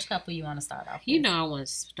 So which couple you want to start off with? You know I want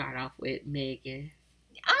to start off with Megan.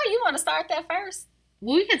 Oh, you want to start that first?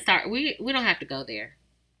 Well, we can start. We don't have to go there.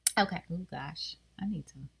 Okay. Oh, gosh. I need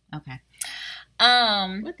to. Okay.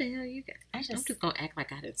 What the hell you got? I'm just going to act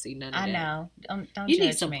like I didn't see none of that. I know. Don't you judge me.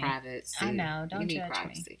 need some privacy. I know. Don't judge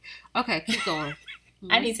privacy. Me. Okay, keep going.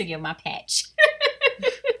 I need to get my patch.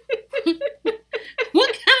 What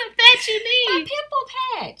kind of patch you need? My pimple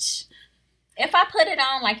patch. If I put it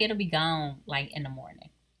on, like, it'll be gone, like, in the morning.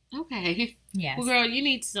 Okay. Yes. Well, girl, you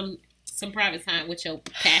need some private time with your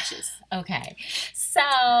patches. Okay. So,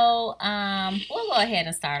 we'll go ahead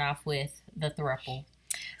and start off with the throuple.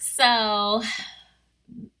 So,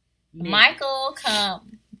 Michael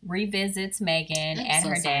revisits Megan at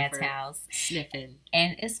her dad's house. Sniffing.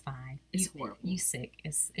 And it's fine. It's horrible. You sick.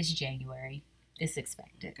 It's January. It's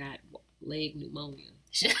expected. I got leg pneumonia.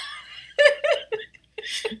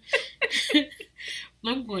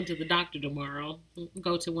 I'm going to the doctor tomorrow.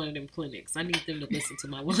 Go to one of them clinics. I need them to listen to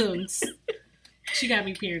my lungs. She got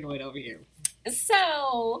me paranoid over here.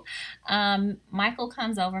 So, Michael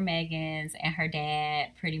comes over Megan's and her dad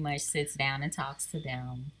pretty much sits down and talks to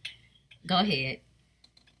them. Go ahead.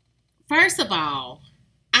 First of all,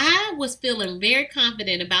 I was feeling very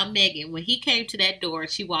confident about Megan when he came to that door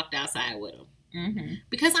and she walked outside with him. Mm-hmm.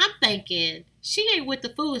 Because I'm thinking, she ain't with the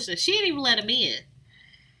foolishness. She ain't even let him in.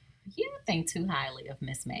 You don't think too highly of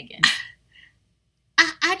Miss Megan.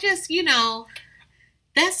 I just, you know,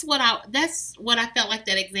 that's what I felt like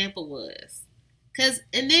that example was.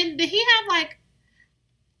 And then did he have like,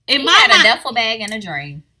 he had a duffel bag and a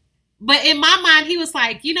dream. But in my mind, he was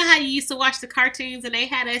like, you know how you used to watch the cartoons and they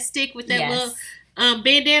had that stick with that little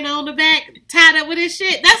bandana on the back tied up with his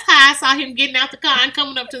shit? That's how I saw him getting out the car and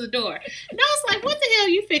coming up to the door. And I was like, what the hell are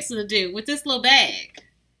you fixing to do with this little bag?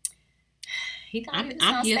 He thought he was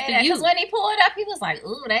going to say that. Because when he pulled up, he was like,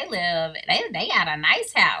 ooh, they got a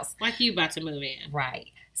nice house. Like you about to move in. Right.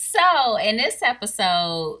 So, in this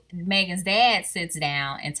episode, Megan's dad sits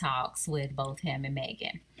down and talks with both him and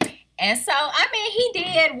Megan. And so, I mean, he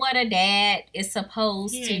did what a dad is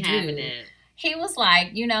supposed to do. He was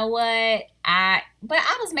like, you know what? I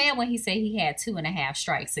was mad when he said he had 2.5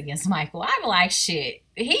 strikes against Michael. I'm like, shit.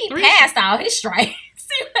 He passed all his strikes,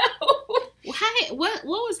 you know? What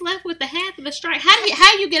was left with the half of the strike?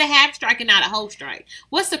 How you get a half strike and not a whole strike?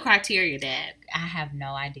 What's the criteria, Dad? I have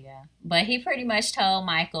no idea. But he pretty much told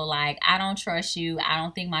Michael, like, I don't trust you. I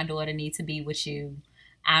don't think my daughter needs to be with you.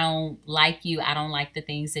 I don't like you. I don't like the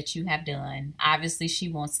things that you have done. Obviously, she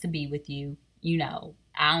wants to be with you. You know,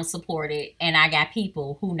 I don't support it. And I got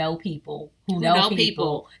people who know people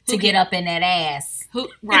to get up in that ass.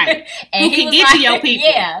 Right. And who can get to your people.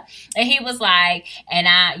 Yeah. And he was like, and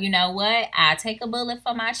you know what? I take a bullet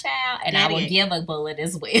for my child and I will give a bullet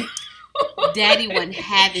as well. Daddy wasn't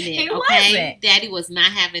having it. He wasn't. Daddy was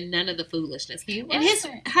not having none of the foolishness. He and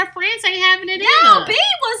her friends ain't having it either. No, B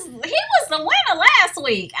he was the winner last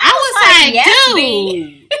week. I was like, yes,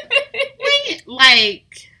 dude.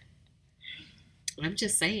 Like, I'm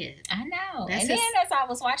just saying. I know. And then as I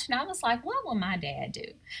was watching, I was like, what will my dad do?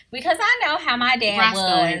 Because I know how my dad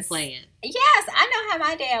was. Playing. Yes, I know how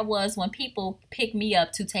my dad was when people picked me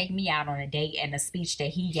up to take me out on a date and the speech that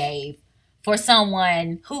he gave for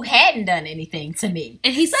someone who hadn't done anything to me.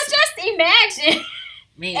 And so just imagine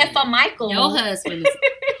if for Michael. Your husband,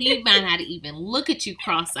 he might not even look at you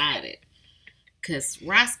cross-eyed. Because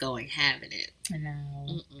Roscoe ain't having it.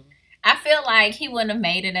 No. I feel like he wouldn't have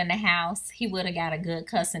made it in the house. He would have got a good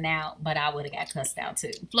cussing out, but I would have got cussed out too.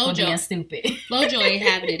 For being stupid. Flojo ain't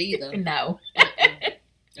having it either. No.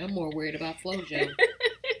 I'm more worried about Flojo.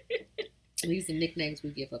 These are nicknames we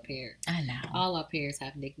give our parents. I know. All our parents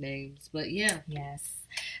have nicknames, but yeah. Yes.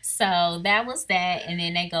 So that was that. And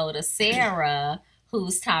then they go to Sarah,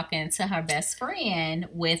 who's talking to her best friend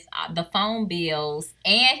with the phone bills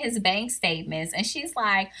and his bank statements. And she's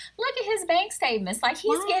like, look at his bank statements. Like,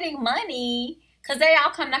 he's getting money because they all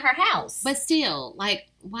come to her house. But still, like,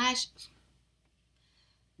 why?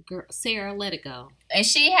 girl, Sarah, let it go. And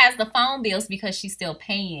she has the phone bills because she's still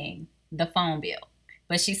paying the phone bill.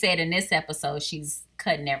 But she said in this episode, she's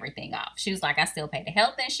cutting everything off. She was like, I still pay the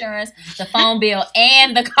health insurance, the phone bill,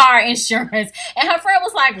 and the car insurance. And her friend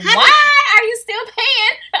was like, why are you still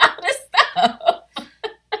paying all this stuff?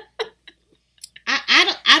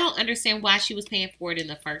 I don't understand why she was paying for it in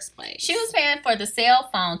the first place. She was paying for the cell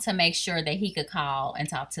phone to make sure that he could call and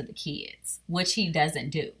talk to the kids, which he doesn't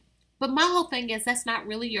do. But my whole thing is that's not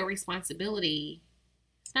really your responsibility.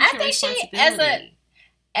 It's not I think she,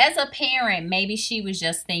 as a parent, maybe she was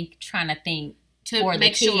just trying to think for the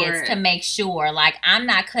kids to make sure, like, I'm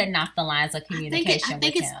not cutting off the lines of communication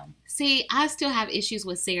with him. See, I still have issues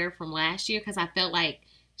with Sarah from last year because I felt like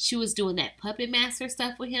she was doing that puppet master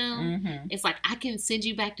stuff with him. Mm-hmm. It's like, I can send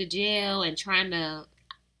you back to jail and trying to...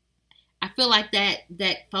 I feel like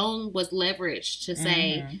that phone was leveraged to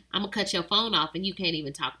say, I'm going to cut your phone off and you can't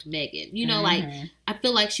even talk to Megan. You know, like, I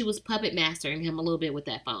feel like she was puppet mastering him a little bit with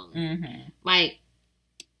that phone. Mm-hmm. Like,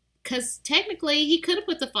 because technically he could have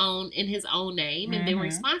put the phone in his own name and been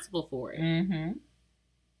responsible for it. Mm-hmm.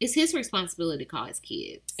 It's his responsibility to call his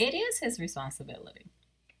kids. It is his responsibility.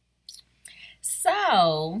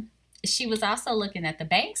 So she was also looking at the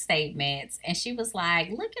bank statements and she was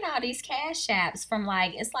like, look at all these cash apps from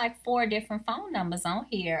it's like 4 different phone numbers on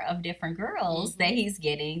here of different girls that he's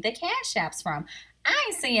getting the cash apps from. I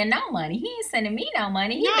ain't seeing no money. He ain't sending me no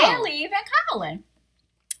money. He barely even calling.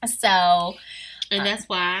 So... And that's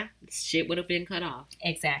why shit would have been cut off.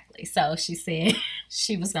 Exactly. So she said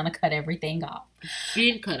she was going to cut everything off.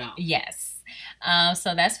 Been cut off. Yes.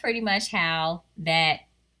 So that's pretty much how that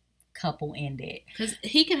couple ended. Because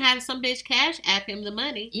he can have some bitch cash app him the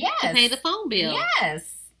money to pay the phone bill.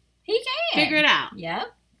 Yes. He can. Figure it out. Yep.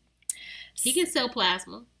 He can sell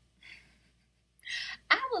plasma.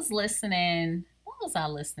 I was listening. What was I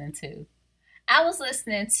listening to? I was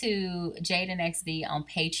listening to Jaden XD on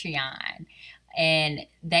Patreon. And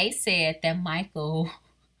they said that Michael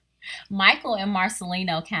and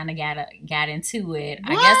Marcelino kind of got into it,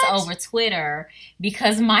 I guess, over Twitter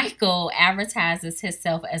because Michael advertises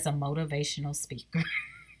himself as a motivational speaker.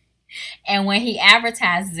 And when he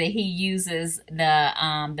advertises it, he uses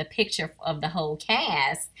the picture of the whole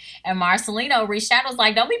cast. And Marcelino reached out and was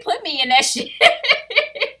like, don't be putting me in that shit.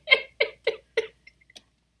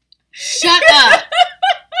 Shut up.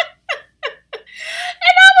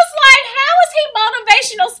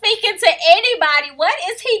 Motivational speaking to anybody. What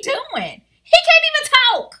is he doing? He can't even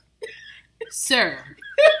talk. Sir,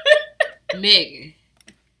 Megan,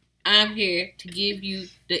 I'm here to give you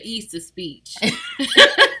the Easter speech. Like,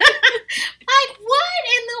 what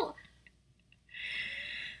in the...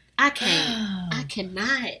 I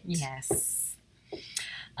cannot. Yes.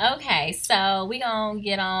 Okay, so we gonna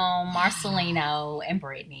get on Marcelino and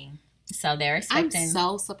Brittany. So they're expecting... I'm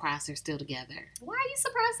so surprised they're still together. Why are you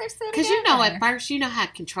surprised they're still together? Because, you know, at first, you know how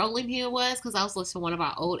controlling he was? Because I was listening to one of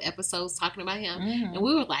our old episodes talking about him. Mm-hmm. And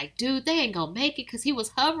we were like, dude, they ain't going to make it. Because he was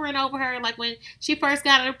hovering over her. Like, when she first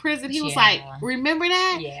got out of prison, he was like, remember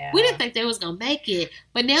that? Yeah. We didn't think they was going to make it.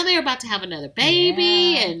 But now they're about to have another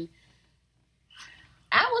baby. And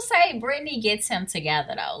I will say Brittany gets him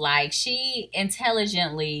together, though. Like, she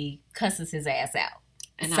intelligently cusses his ass out.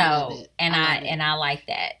 And I love it. And I like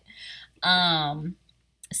that.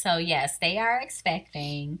 So yes, they are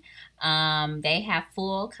expecting. They have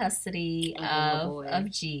full custody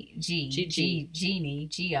of Jeannie.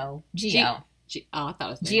 Gio. Oh, I thought it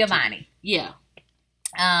was Giovanni. Yeah.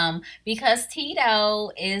 Because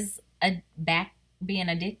Tito is back being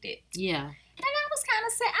addicted. Yeah. And I was kind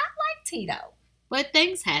of sad. I like Tito. But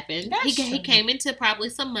things happened. He came into probably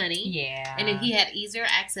some money. Yeah. And then he had easier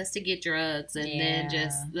access to get drugs. And then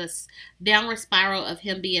just this downward spiral of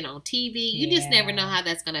him being on TV. You just never know how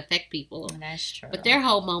that's going to affect people. That's true. But their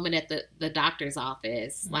whole moment at the doctor's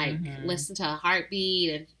office, like, listen to a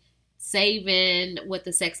heartbeat and saving what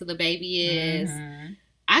the sex of the baby is. Mm-hmm.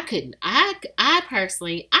 I couldn't. I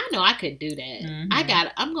personally, I know I couldn't do that. Mm-hmm.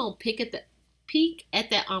 I'm going to peek at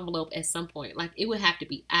that envelope at some point. Like, it would have to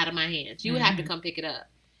be out of my hands. You would have to come pick it up.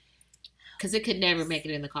 Because it could never make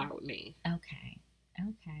it in the car with me. Okay.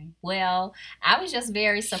 Well, I was just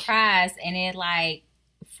very surprised, and it, like,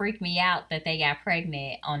 freaked me out that they got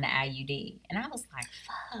pregnant on the IUD. And I was like,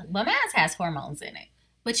 fuck. But mine has hormones in it.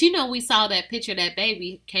 But, you know, we saw that picture of that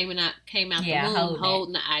baby came out the womb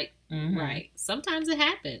holding the Mm-hmm. Right. Sometimes it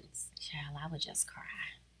happens. Child, I would just cry.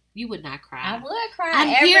 You would not cry. I would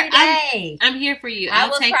cry every day. I'm here for you. I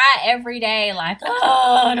would cry every day like,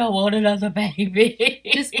 oh, I don't want another baby.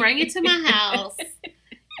 Just bring it to my house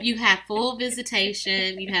You have full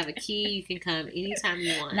visitation. You have a key. You can come anytime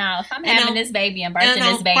you want. Now, if I'm having this baby and birthing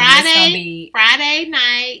this baby, it's going to be... Friday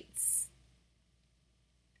nights,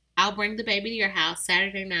 I'll bring the baby to your house.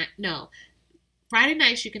 Saturday night, no. Friday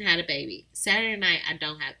nights, you can have a baby. Saturday night, I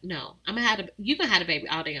don't have... No. You can have a baby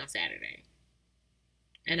all day on Saturday.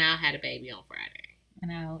 And I'll have a baby on Friday.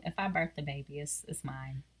 No, if I birth the baby, it's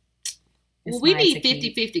mine. Well, we need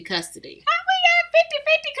 50-50 custody. How we got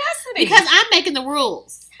 50-50 custody? Because I'm making the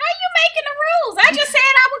rules. How you making the rules? I just said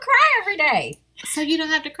I would cry every day. So you don't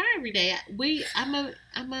have to cry every day. Me and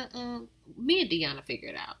Deanna figure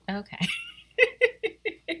it out. Okay.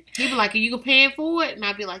 He'd be like, are you paying for it? And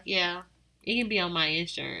I'd be like, yeah. It can be on my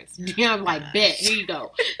insurance. Deanna's like, bet. Here you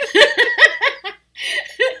go.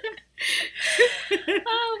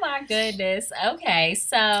 Oh my goodness. Okay,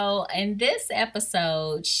 so in this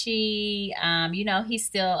episode, she, he's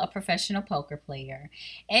still a professional poker player,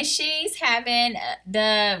 and she's having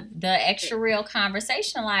the extra real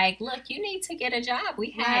conversation. Like, look, you need to get a job.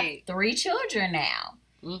 We have 3 children now.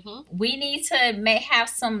 Mm-hmm. We need to have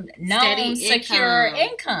some known, secure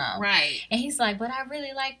income. Right. And he's like, but I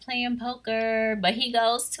really like playing poker. But he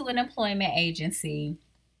goes to an employment agency,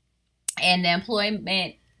 and the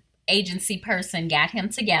employment agency person got him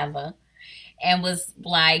together and was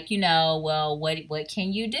like, well, what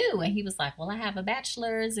can you do? And he was like, well, I have a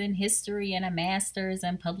bachelor's in history and a master's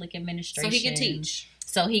in public administration. So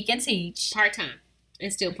he can teach. Part-time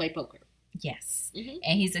and still play poker. Yes. Mm-hmm.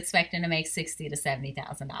 And he's expecting to make $60,000 to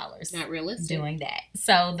 $70,000. Not realistic. Doing that.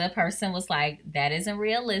 So the person was like, that isn't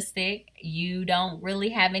realistic. You don't really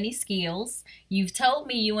have any skills. You've told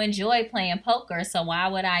me you enjoy playing poker, so why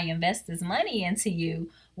would I invest this money into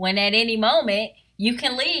you when at any moment you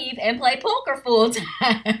can leave and play poker full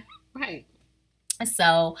time? Right.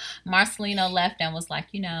 So Marcelino left and was like,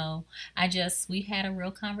 we had a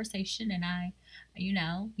real conversation, and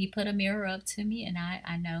he put a mirror up to me, and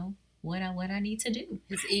I know what I need to do.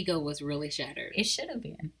 His ego was really shattered. It should have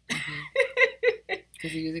been.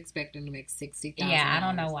 Because he was expecting to make $60,000. Yeah, I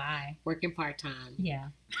don't know why. Working part-time. Yeah.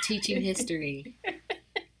 Teaching history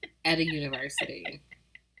at a university.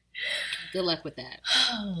 Good luck with that.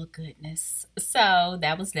 Oh, goodness. So,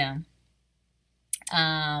 that was them.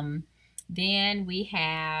 Then we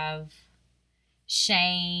have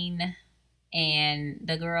Shane and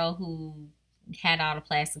the girl who had all the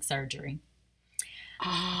plastic surgery.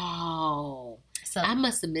 Oh. So I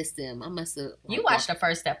must have missed them. You watched the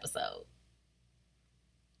first episode.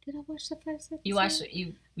 Did I watch the first episode? You watched it.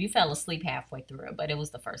 You fell asleep halfway through it, but it was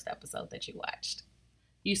the first episode that you watched.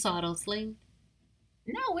 You saw it on Sling?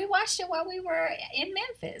 No, we watched it while we were in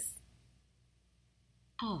Memphis.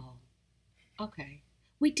 Oh. Okay.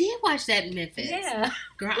 We did watch that in Memphis. Yeah.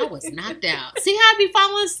 Girl, I was knocked out. See how I be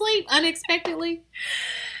falling asleep unexpectedly?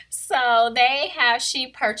 So she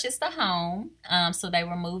purchased a home. So they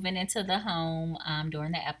were moving into the home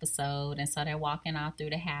during the episode. And so they're walking all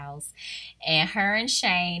through the house. And her and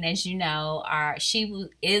Shane, as you know, she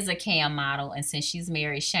is a cam model. And since she's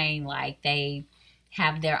married, Shane, they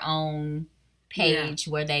have their own page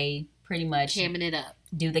where they pretty much camming it up,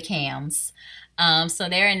 do the cams. So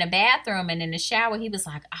they're in the bathroom, and in the shower, he was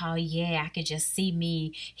like, oh yeah, I could just see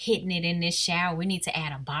me hitting it in this shower. We need to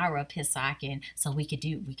add a bar up here so we could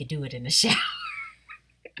do it in the shower.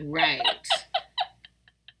 Right.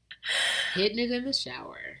 Hitting it in the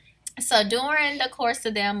shower. So during the course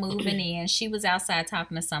of them moving in, she was outside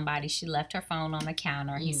talking to somebody. She left her phone on the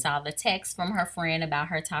counter. He saw the text from her friend about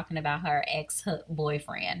her talking about her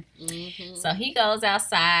ex-boyfriend. Mm-hmm. So he goes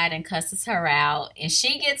outside and cusses her out. And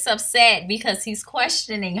she gets upset because he's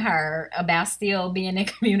questioning her about still being in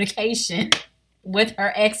communication with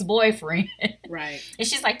her ex-boyfriend. Right. And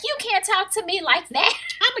she's like, you can't talk to me like that.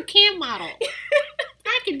 I'm a cam model.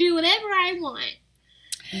 I can do whatever I want.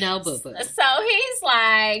 No, boo-boo. So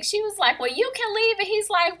she was like, well, you can leave. And he's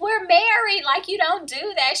like, we're married. You don't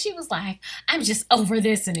do that. She was like, I'm just over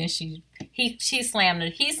this. And then he slammed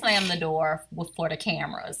the door for the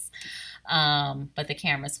cameras. But the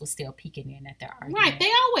cameras were still peeking in at their argument. Right. They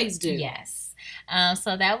always do. Yes.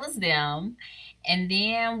 So that was them. And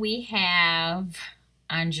then we have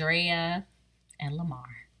Andrea and Lamar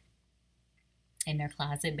and their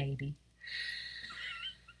closet baby.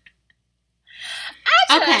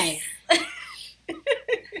 Okay.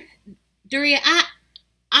 Doria,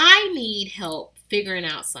 I need help figuring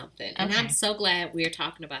out something. And I'm so glad we're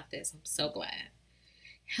talking about this. I'm so glad.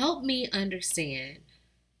 Help me understand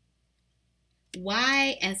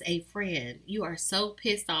why, as a friend, you are so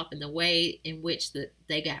pissed off in the way in which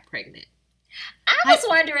they got pregnant. I was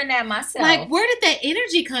wondering that myself. Where did that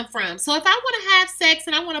energy come from? So if I want to have sex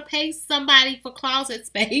and I want to pay somebody for closet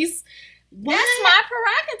space, Why? That's my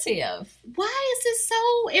prerogative. Why is this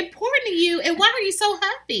so important to you? And why are you so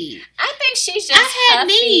huffy? I think she's just I had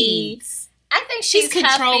huffy. needs. I think she's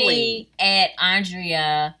controlling huffy at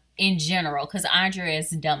Andrea in general because Andrea is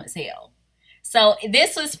dumb as hell. So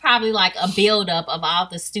this was probably like a buildup of all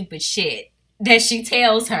the stupid shit that she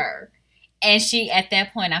tells her. And she, at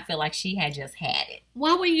that point, I feel like she had just had it.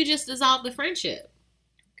 Why wouldn't you just dissolve the friendship?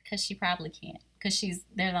 Because she probably can't. Because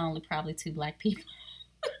they're the only probably two black people.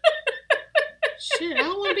 Shit, I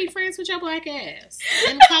don't want to be friends with your black ass.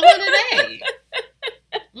 And call it a day.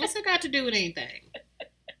 What's it got to do with anything?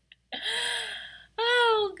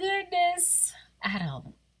 Oh, goodness. I don't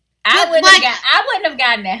know. I wouldn't have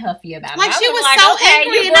gotten that huffy about it. Like, she was like, so okay,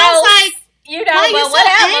 angry, and gross, I was like, you know, why but you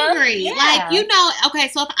whatever. so angry? Yeah. Like, you know, okay,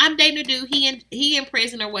 so if I'm dating a dude, he in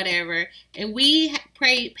prison or whatever, and we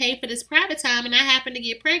pay for this private time, and I happen to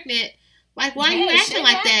get pregnant, like, why are you acting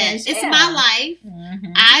like that? It's my life.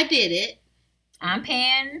 Mm-hmm. I did it. I'm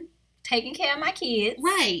taking care of my kids.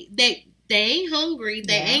 Right. They ain't hungry.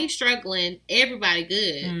 They ain't struggling. Everybody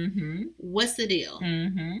good. Mm-hmm. What's the deal?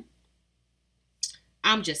 Mm-hmm.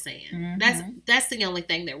 I'm just saying. Mm-hmm. That's the only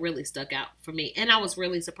thing that really stuck out for me. And I was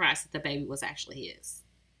really surprised that the baby was actually his.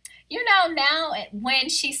 You know, now when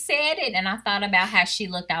she said it and I thought about how she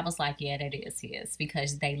looked, I was like, yeah, that is his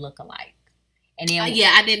because they look alike. And then,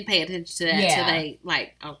 I didn't pay attention to that until they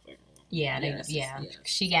like. Oh,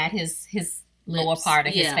 she got his lower part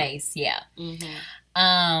of his face. Yeah.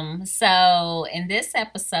 Mm-hmm. So in this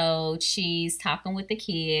episode, she's talking with the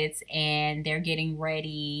kids and they're getting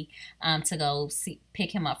ready to go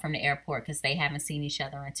pick him up from the airport because they haven't seen each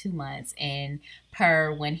other in 2 months. And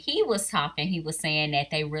when he was talking, he was saying that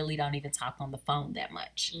they really don't even talk on the phone that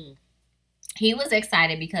much. He was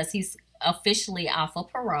excited because he's officially off of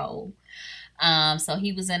parole. So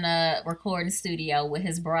he was in a recording studio with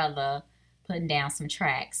his brother putting down some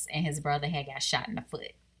tracks, and his brother had got shot in the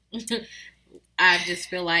foot. I just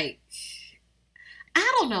feel like,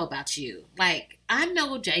 I don't know about you. Like, I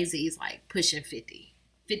know Jay-Z's like pushing 50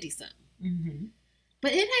 something. Mm-hmm.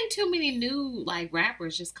 But it ain't too many new like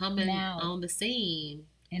rappers just coming on the scene.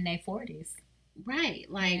 In their 40s. Right.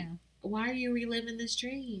 Like, why are you reliving this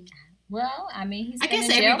dream? Well, I mean, he's been in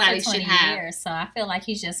jail for 20 years, so I feel like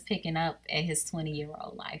he's just picking up at his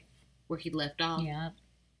 20-year-old life. Where he left off. Yeah.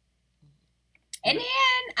 And then,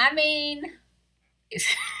 I mean,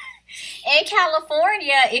 in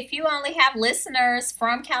California, if you only have listeners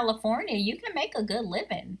from California, you can make a good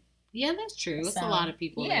living. Yeah, that's true. It's a lot of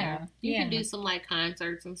people there. You can do some, like,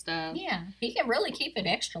 concerts and stuff. Yeah. He can really keep it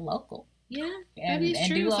extra local. Yeah, that is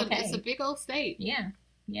true. It's a big old state. Yeah.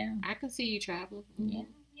 Yeah. I can see you traveling. Yeah.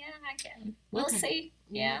 Yeah, I can. We'll see.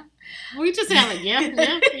 Yeah. We just have it. Yeah. Him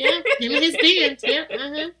and his beans. Yeah.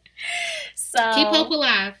 So keep hope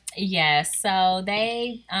alive. Yes. So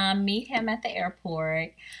they meet him at the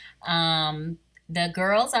airport. The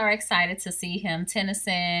girls are excited to see him.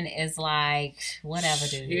 Tennyson is like, whatever,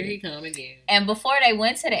 dude. Here he come again. And before they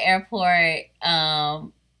went to the airport,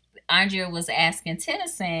 Andrea was asking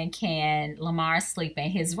Tennyson, can Lamar sleep in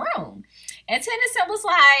his room? And Tennyson was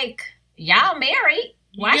like, y'all married.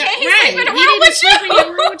 Why can't he sleep in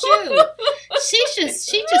the room with you? She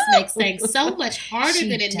just makes things so much harder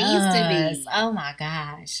than it needs to be. Oh my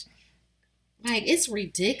gosh. Like, it's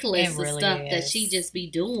ridiculous the stuff that she just be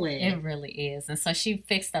doing. It really is. And so she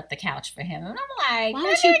fixed up the couch for him. And I'm like, why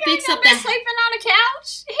would you fix up that? Sleeping on the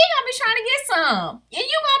couch? He gonna be trying to get some. And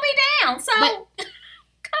you gonna be down. So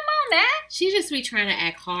come on now. She just be trying to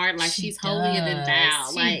act hard like she's holier than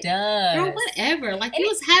thou. She does. Girl, whatever. Like, you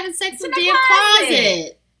was having sex in the damn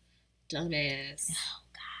closet. Dumbass. Oh,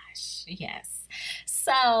 gosh. Yes.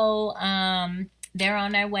 So, they're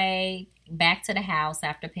on their way back to the house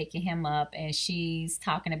after picking him up, and she's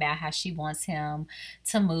talking about how she wants him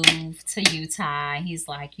to move to Utah. He's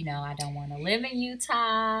like, I don't want to live in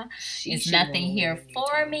Utah. There's nothing here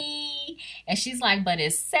for me. And she's like, but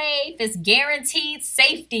it's safe. It's guaranteed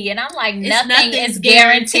safety. And I'm like, nothing is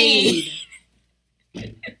guaranteed.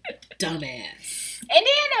 Dumbass. And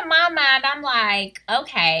then in my mind, I'm like,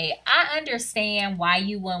 okay, I understand why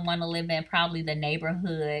you wouldn't want to live in probably the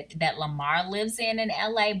neighborhood that Lamar lives in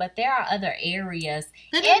LA, but there are other areas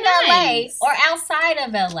in LA or outside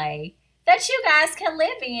of LA that you guys can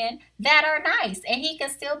live in that are nice, and he can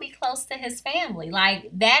still be close to his family. Like,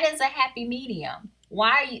 that is a happy medium.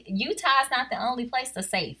 Why Utah is not the only place that's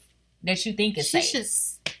safe that you think is safe.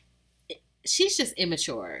 She's just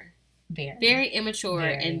immature. Very immature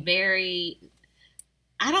and very...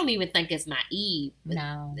 I don't even think it's naive.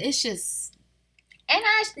 No. It's just... And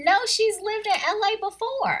I know she's lived in LA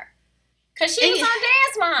before. Because she was on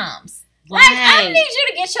Dance Moms. Like, I need you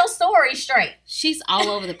to get your story straight. She's all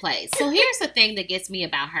over the place. So here's the thing that gets me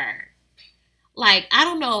about her. Like, I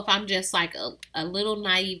don't know if I'm just like a little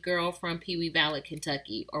naive girl from Pee Wee Valley,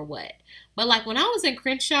 Kentucky or what. But like when I was in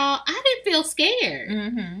Crenshaw, I didn't feel scared.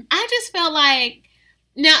 Mm-hmm. I just felt like,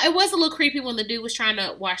 now it was a little creepy when the dude was trying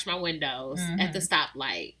to wash my windows at the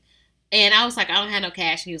stoplight. And I was like, I don't have no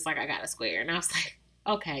cash. And he was like, I got a square. And I was like,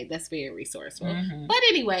 okay, that's very resourceful. Mm-hmm. But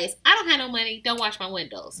anyways, I don't have no money. Don't wash my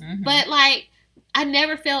windows. Mm-hmm. But like, I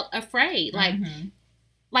never felt afraid. Like,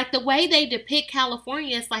 like the way they depict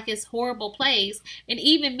California is like it's horrible place. And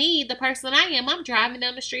even me, the person I am, I'm driving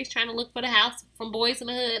down the streets trying to look for the house from Boys in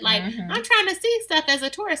the Hood. Like, I'm trying to see stuff as a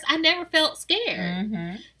tourist. I never felt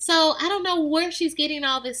scared. So I don't know where she's getting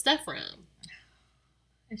all this stuff from.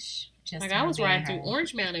 It's just like I was riding through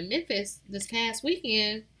Orange Mountain in Memphis this past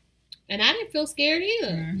weekend, and I didn't feel scared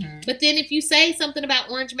either. But then if you say something about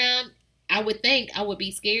Orange Mountain, I would think I would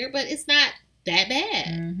be scared, but it's not that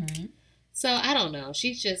bad. So, I don't know.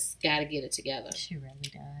 She's just got to get it together. She really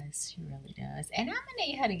does. She really does. And I'm going to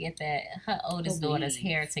need her to get her oldest daughter's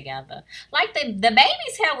hair together. Like, the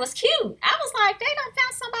baby's hair was cute. I was like, they done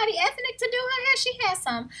found somebody ethnic to do her hair. She had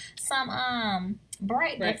some Fumi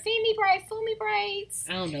braids.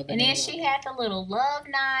 I don't know. And then she had the little love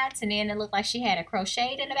knots. And then it looked like she had a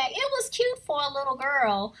crocheted in the back. It was cute for a little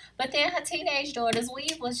girl. But then her teenage daughter's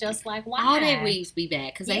weave was just like, why? All their weaves be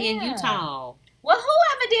bad because they in Utah. Well,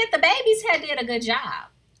 whoever did the baby's hair did a good job.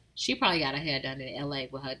 She probably got her hair done in L.A.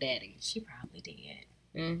 with her daddy. She probably did.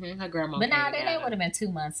 Her grandma. But now that would have been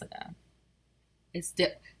 2 months ago. It's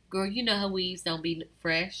girl, you know her weaves don't be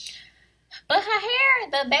fresh. But her hair,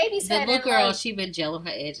 the baby's hair. The little girl, she been gelling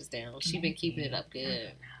her edges down. She been keeping it up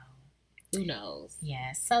good. Who knows?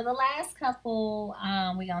 Yes. So the last couple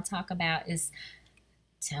we're gonna talk about is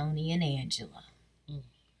Tony and Angela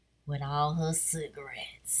with all her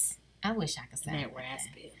cigarettes. I wish I could say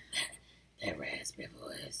that raspy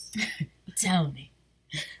voice. Tony,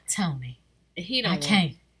 he don't. I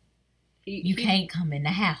can't. You can't come in the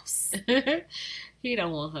house. He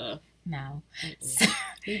don't want her. No.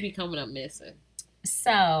 He be coming up missing.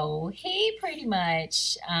 So he pretty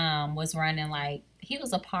much was running like he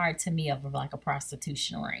was a part to me of like a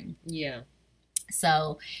prostitution ring. Yeah.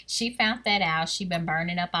 So she found that out. She been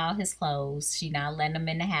burning up all his clothes. She not letting him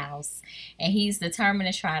in the house. And he's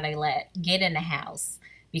determined to try to get in the house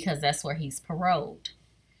because that's where he's paroled.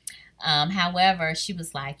 However, she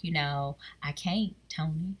was like, I can't,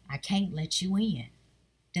 Tony. I can't let you in.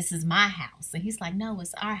 This is my house. And he's like, no,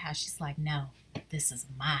 it's our house. She's like, no, this is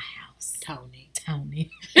my house. Tony.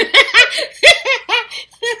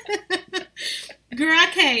 Girl,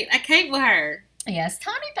 I can't with her. Yes,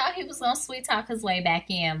 Tony thought he was going to sweet talk his way back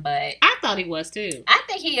in, but... I thought he was, too. I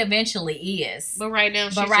think he eventually is. But right now,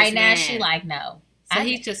 she like, no. So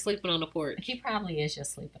he's just sleeping on the porch. He probably is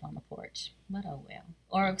just sleeping on the porch. But oh well.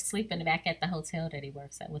 Or sleeping back at the hotel that he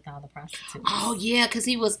works at with all the prostitutes. Oh, yeah, because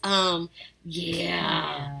he was,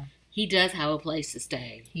 yeah. He does have a place to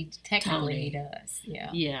stay. He does, yeah.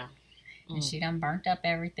 Yeah. And she done burnt up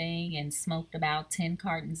everything and smoked about 10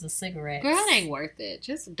 cartons of cigarettes. Girl, it ain't worth it.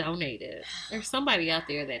 Just donate it. There's somebody out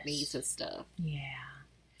there that needs his stuff. Yeah.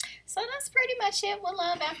 So that's pretty much it with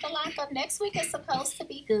Love After Lockup. Next week is supposed to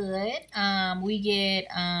be good. We get,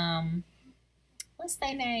 what's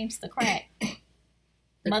their names? The crack.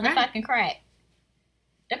 Motherfucking crack.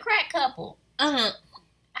 The crack couple. I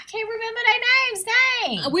can't remember their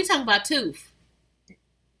names. We talking about Tooth.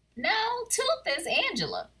 No, Tooth is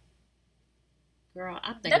Angela. Girl,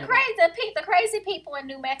 I'm thinking the crazy people in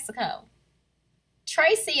New Mexico.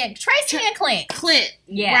 Tracy and Clint. Clint,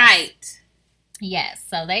 yes. Right. Yes,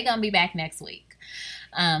 so they're gonna be back next week.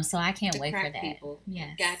 So I can't wait for that. People.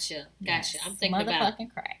 Yes. Gotcha. Yes. I'm thinking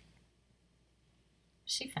motherfucking crack.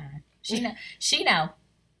 She fine. She know. She know.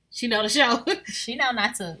 She know the show. She know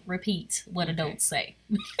not to repeat what adults say.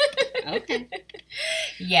 Okay.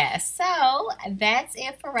 Yes. So that's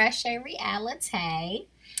it for Russia Reality.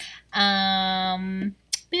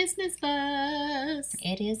 Business buzz.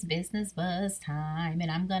 It is business buzz time, and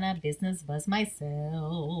I'm gonna business buzz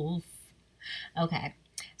myself. Okay,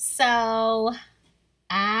 so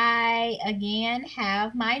I again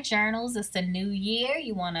have my journals. It's a new year.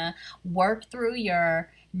 You want to work through your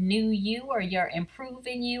new you or your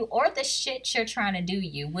improving you or the shit you're trying to do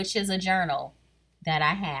you, which is a journal that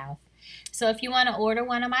I have. So if you want to order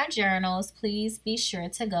one of my journals, please be sure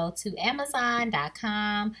to go to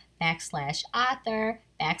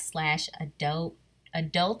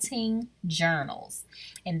Amazon.com/author/adulting journals.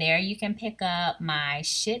 And there you can pick up my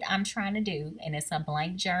shit I'm trying to do. And it's a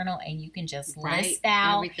blank journal and you can just list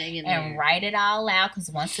out everything in and there. write it all out. Because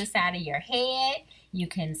once it's out of your head, You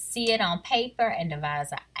can see it on paper and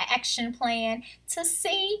devise an action plan to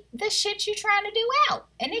see the shit you're trying to do out.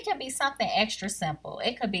 And it can be something extra simple.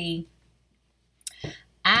 It could be,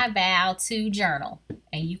 I vow to journal,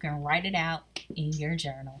 and you can write it out in your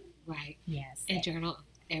journal. Right. Yes. And journal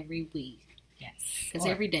every week. Yes. Because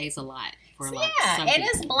every day's a lot for a lot. Yeah, and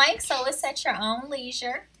it's blank, so it's at your own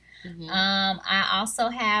leisure. Mm-hmm. I also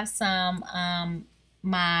have some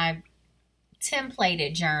my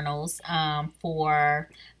templated journals. For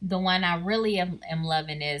the one I really am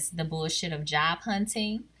loving is the bullshit of job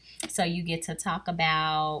hunting. So you get to talk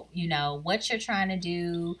about, you know, what you're trying to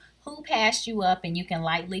do, who passed you up, and you can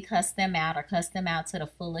lightly cuss them out or cuss them out to the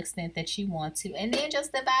full extent that you want to, and then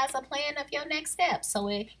just devise a plan of your next steps so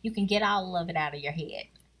you can get all of it out of your head.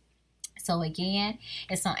 So again,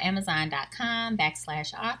 it's on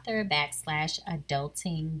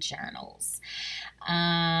Amazon.com/author/adulting journals.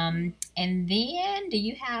 And then, do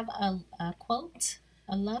you have a quote,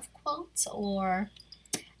 a love quote, or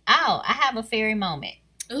I have a fairy moment.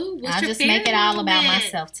 Ooh, what's I'll your just fairy make it all moment? about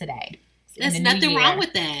myself today. There's nothing wrong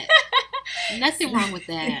with that. Nothing wrong with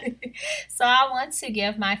that. So I want to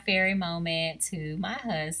give my fairy moment to my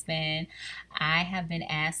husband. I have been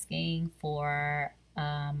asking for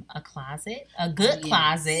a closet, a good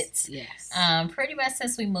closet. Yes. Pretty much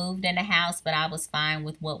since we moved in the house, but I was fine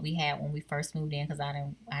with what we had when we first moved in because I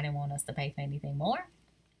didn't want us to pay for anything more.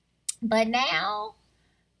 But now,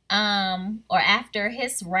 or after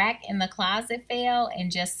his rack in the closet fell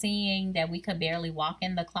and just seeing that we could barely walk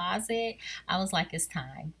in the closet, I was like, it's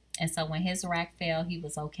time. And so when his rack fell, he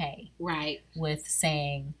was okay. Right. With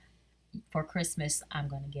saying, for Christmas, I'm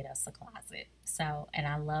going to get us a closet. So, and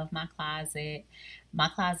I love my closet. My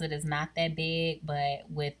closet is not that big, but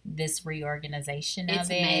with this reorganization of it's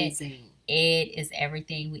amazing. It is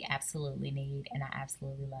everything we absolutely need, and I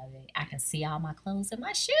absolutely love it. I can see all my clothes and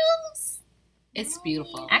my shoes. It's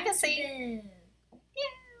beautiful. I can see,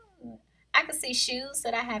 I can see shoes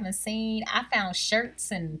that I haven't seen. I found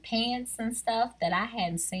shirts and pants and stuff that I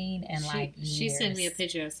hadn't seen in years. She sent me a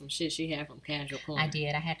picture of some shit she had from Casual Corner. I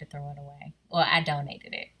did. I had to throw it away. Well, I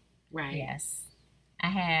donated it. Right. Yes.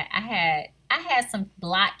 I had some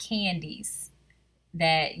block candies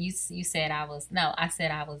that you said I was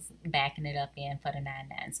backing it up in for the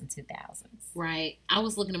 99s and 2000s. Right. I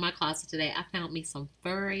was looking in my closet today. I found me some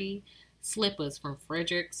furry slippers from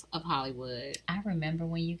Fredericks of Hollywood. I remember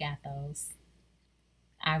when you got those.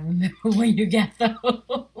 What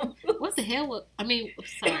the hell?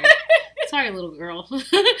 Sorry. Sorry, little girl.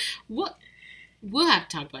 What? We'll have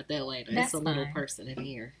to talk about that later. That's it's a little fine. person in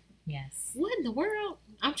here. Yes. What in the world?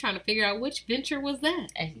 I'm trying to figure out which venture was that.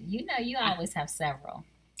 You know, you always have several.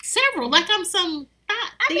 Several, like I'm some. I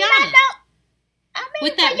mean,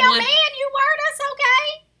 with that for your man, you were. That's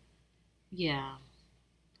okay. Yeah,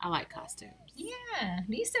 I like costumes. Yeah,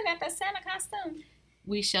 you still got that Santa costume.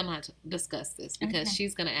 We shall not discuss this because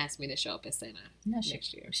she's gonna ask me to show up as Santa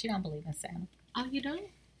next year. She don't believe in Santa. Oh, you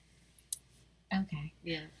don't? Okay.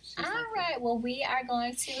 Yeah. All right. Well, we are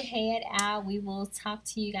going to head out. We will talk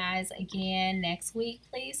to you guys again next week.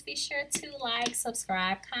 Please be sure to like,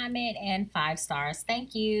 subscribe, comment, and 5 stars.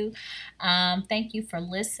 Thank you. Thank you for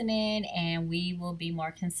listening, and we will be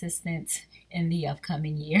more consistent in the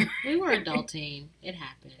upcoming year. We were adulting. It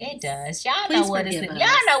happens. It does. Y'all Please know what it is. forgive us.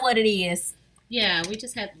 Y'all know what it is. Yeah, we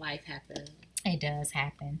just had life happen. It does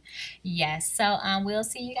happen. Yes. So we'll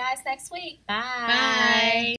see you guys next week. Bye. Bye.